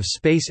cause of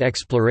space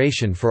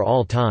exploration for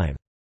all time,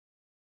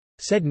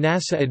 said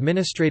NASA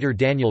Administrator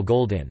Daniel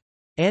Goldin.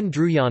 Anne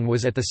Druyan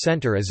was at the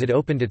center as it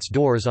opened its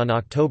doors on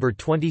October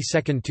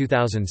 22,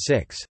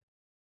 2006.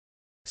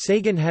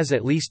 Sagan has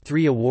at least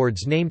 3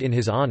 awards named in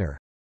his honor.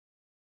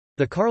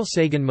 The Carl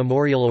Sagan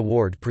Memorial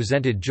Award,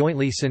 presented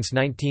jointly since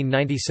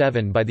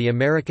 1997 by the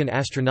American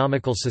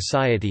Astronomical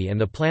Society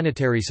and the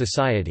Planetary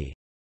Society.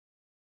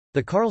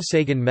 The Carl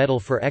Sagan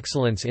Medal for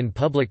Excellence in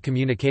Public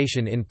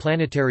Communication in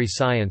Planetary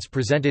Science,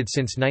 presented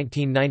since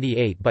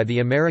 1998 by the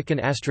American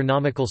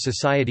Astronomical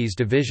Society's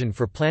Division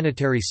for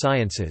Planetary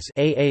Sciences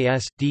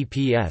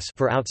 (AAS-DPS)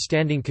 for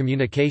outstanding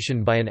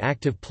communication by an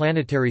active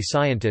planetary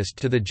scientist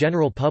to the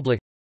general public.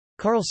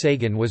 Carl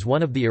Sagan was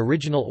one of the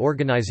original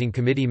organizing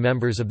committee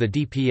members of the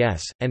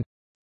DPS, and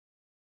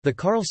the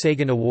Carl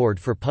Sagan Award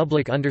for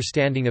Public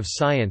Understanding of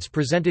Science,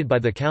 presented by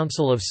the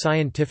Council of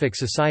Scientific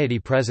Society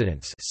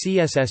Presidents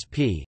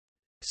 (CSSP).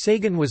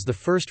 Sagan was the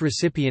first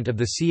recipient of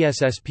the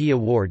CSSP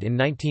award in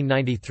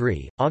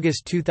 1993.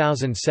 August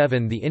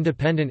 2007, the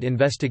Independent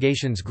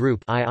Investigations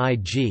Group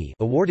 (IIG)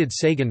 awarded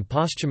Sagan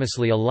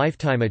posthumously a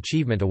Lifetime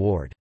Achievement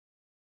Award.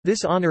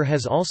 This honor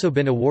has also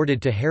been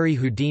awarded to Harry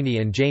Houdini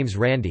and James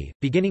Randi.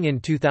 Beginning in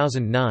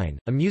 2009,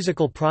 a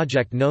musical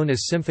project known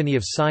as Symphony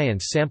of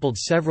Science sampled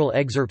several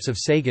excerpts of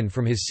Sagan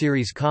from his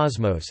series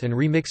Cosmos and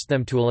remixed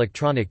them to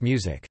electronic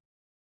music.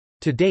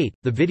 To date,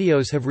 the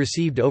videos have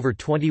received over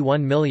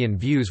 21 million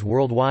views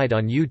worldwide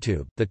on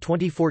YouTube. The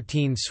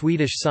 2014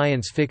 Swedish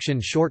science fiction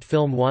short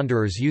film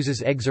Wanderers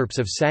uses excerpts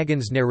of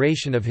Sagan's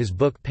narration of his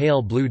book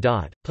Pale Blue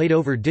Dot, played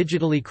over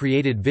digitally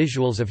created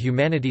visuals of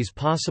humanity's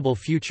possible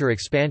future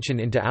expansion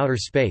into outer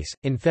space.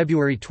 In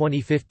February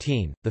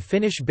 2015, the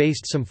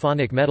Finnish-based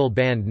symphonic metal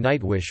band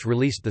Nightwish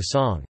released the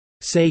song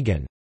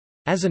Sagan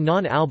as a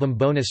non-album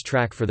bonus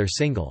track for their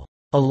single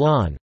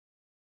Alan.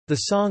 The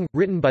song,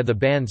 written by the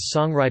band's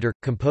songwriter,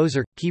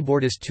 composer,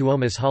 keyboardist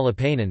Tuomas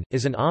Holopainen,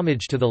 is an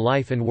homage to the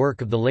life and work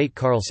of the late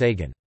Carl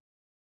Sagan.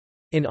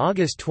 In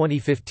August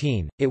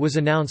 2015, it was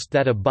announced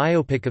that a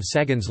biopic of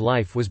Sagan's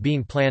life was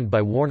being planned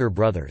by Warner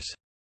Brothers.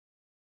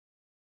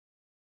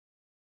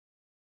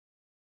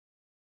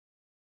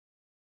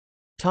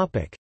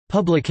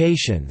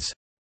 Publications.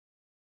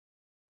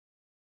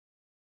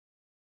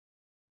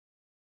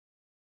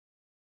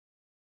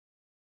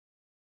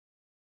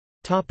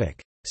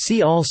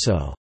 See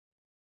also: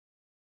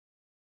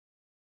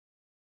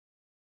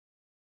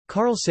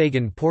 Carl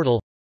Sagan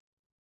Portal,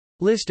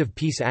 List of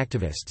peace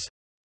activists,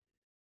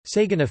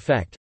 Sagan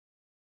Effect,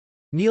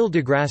 Neil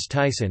deGrasse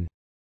Tyson.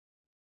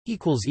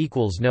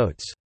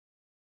 Notes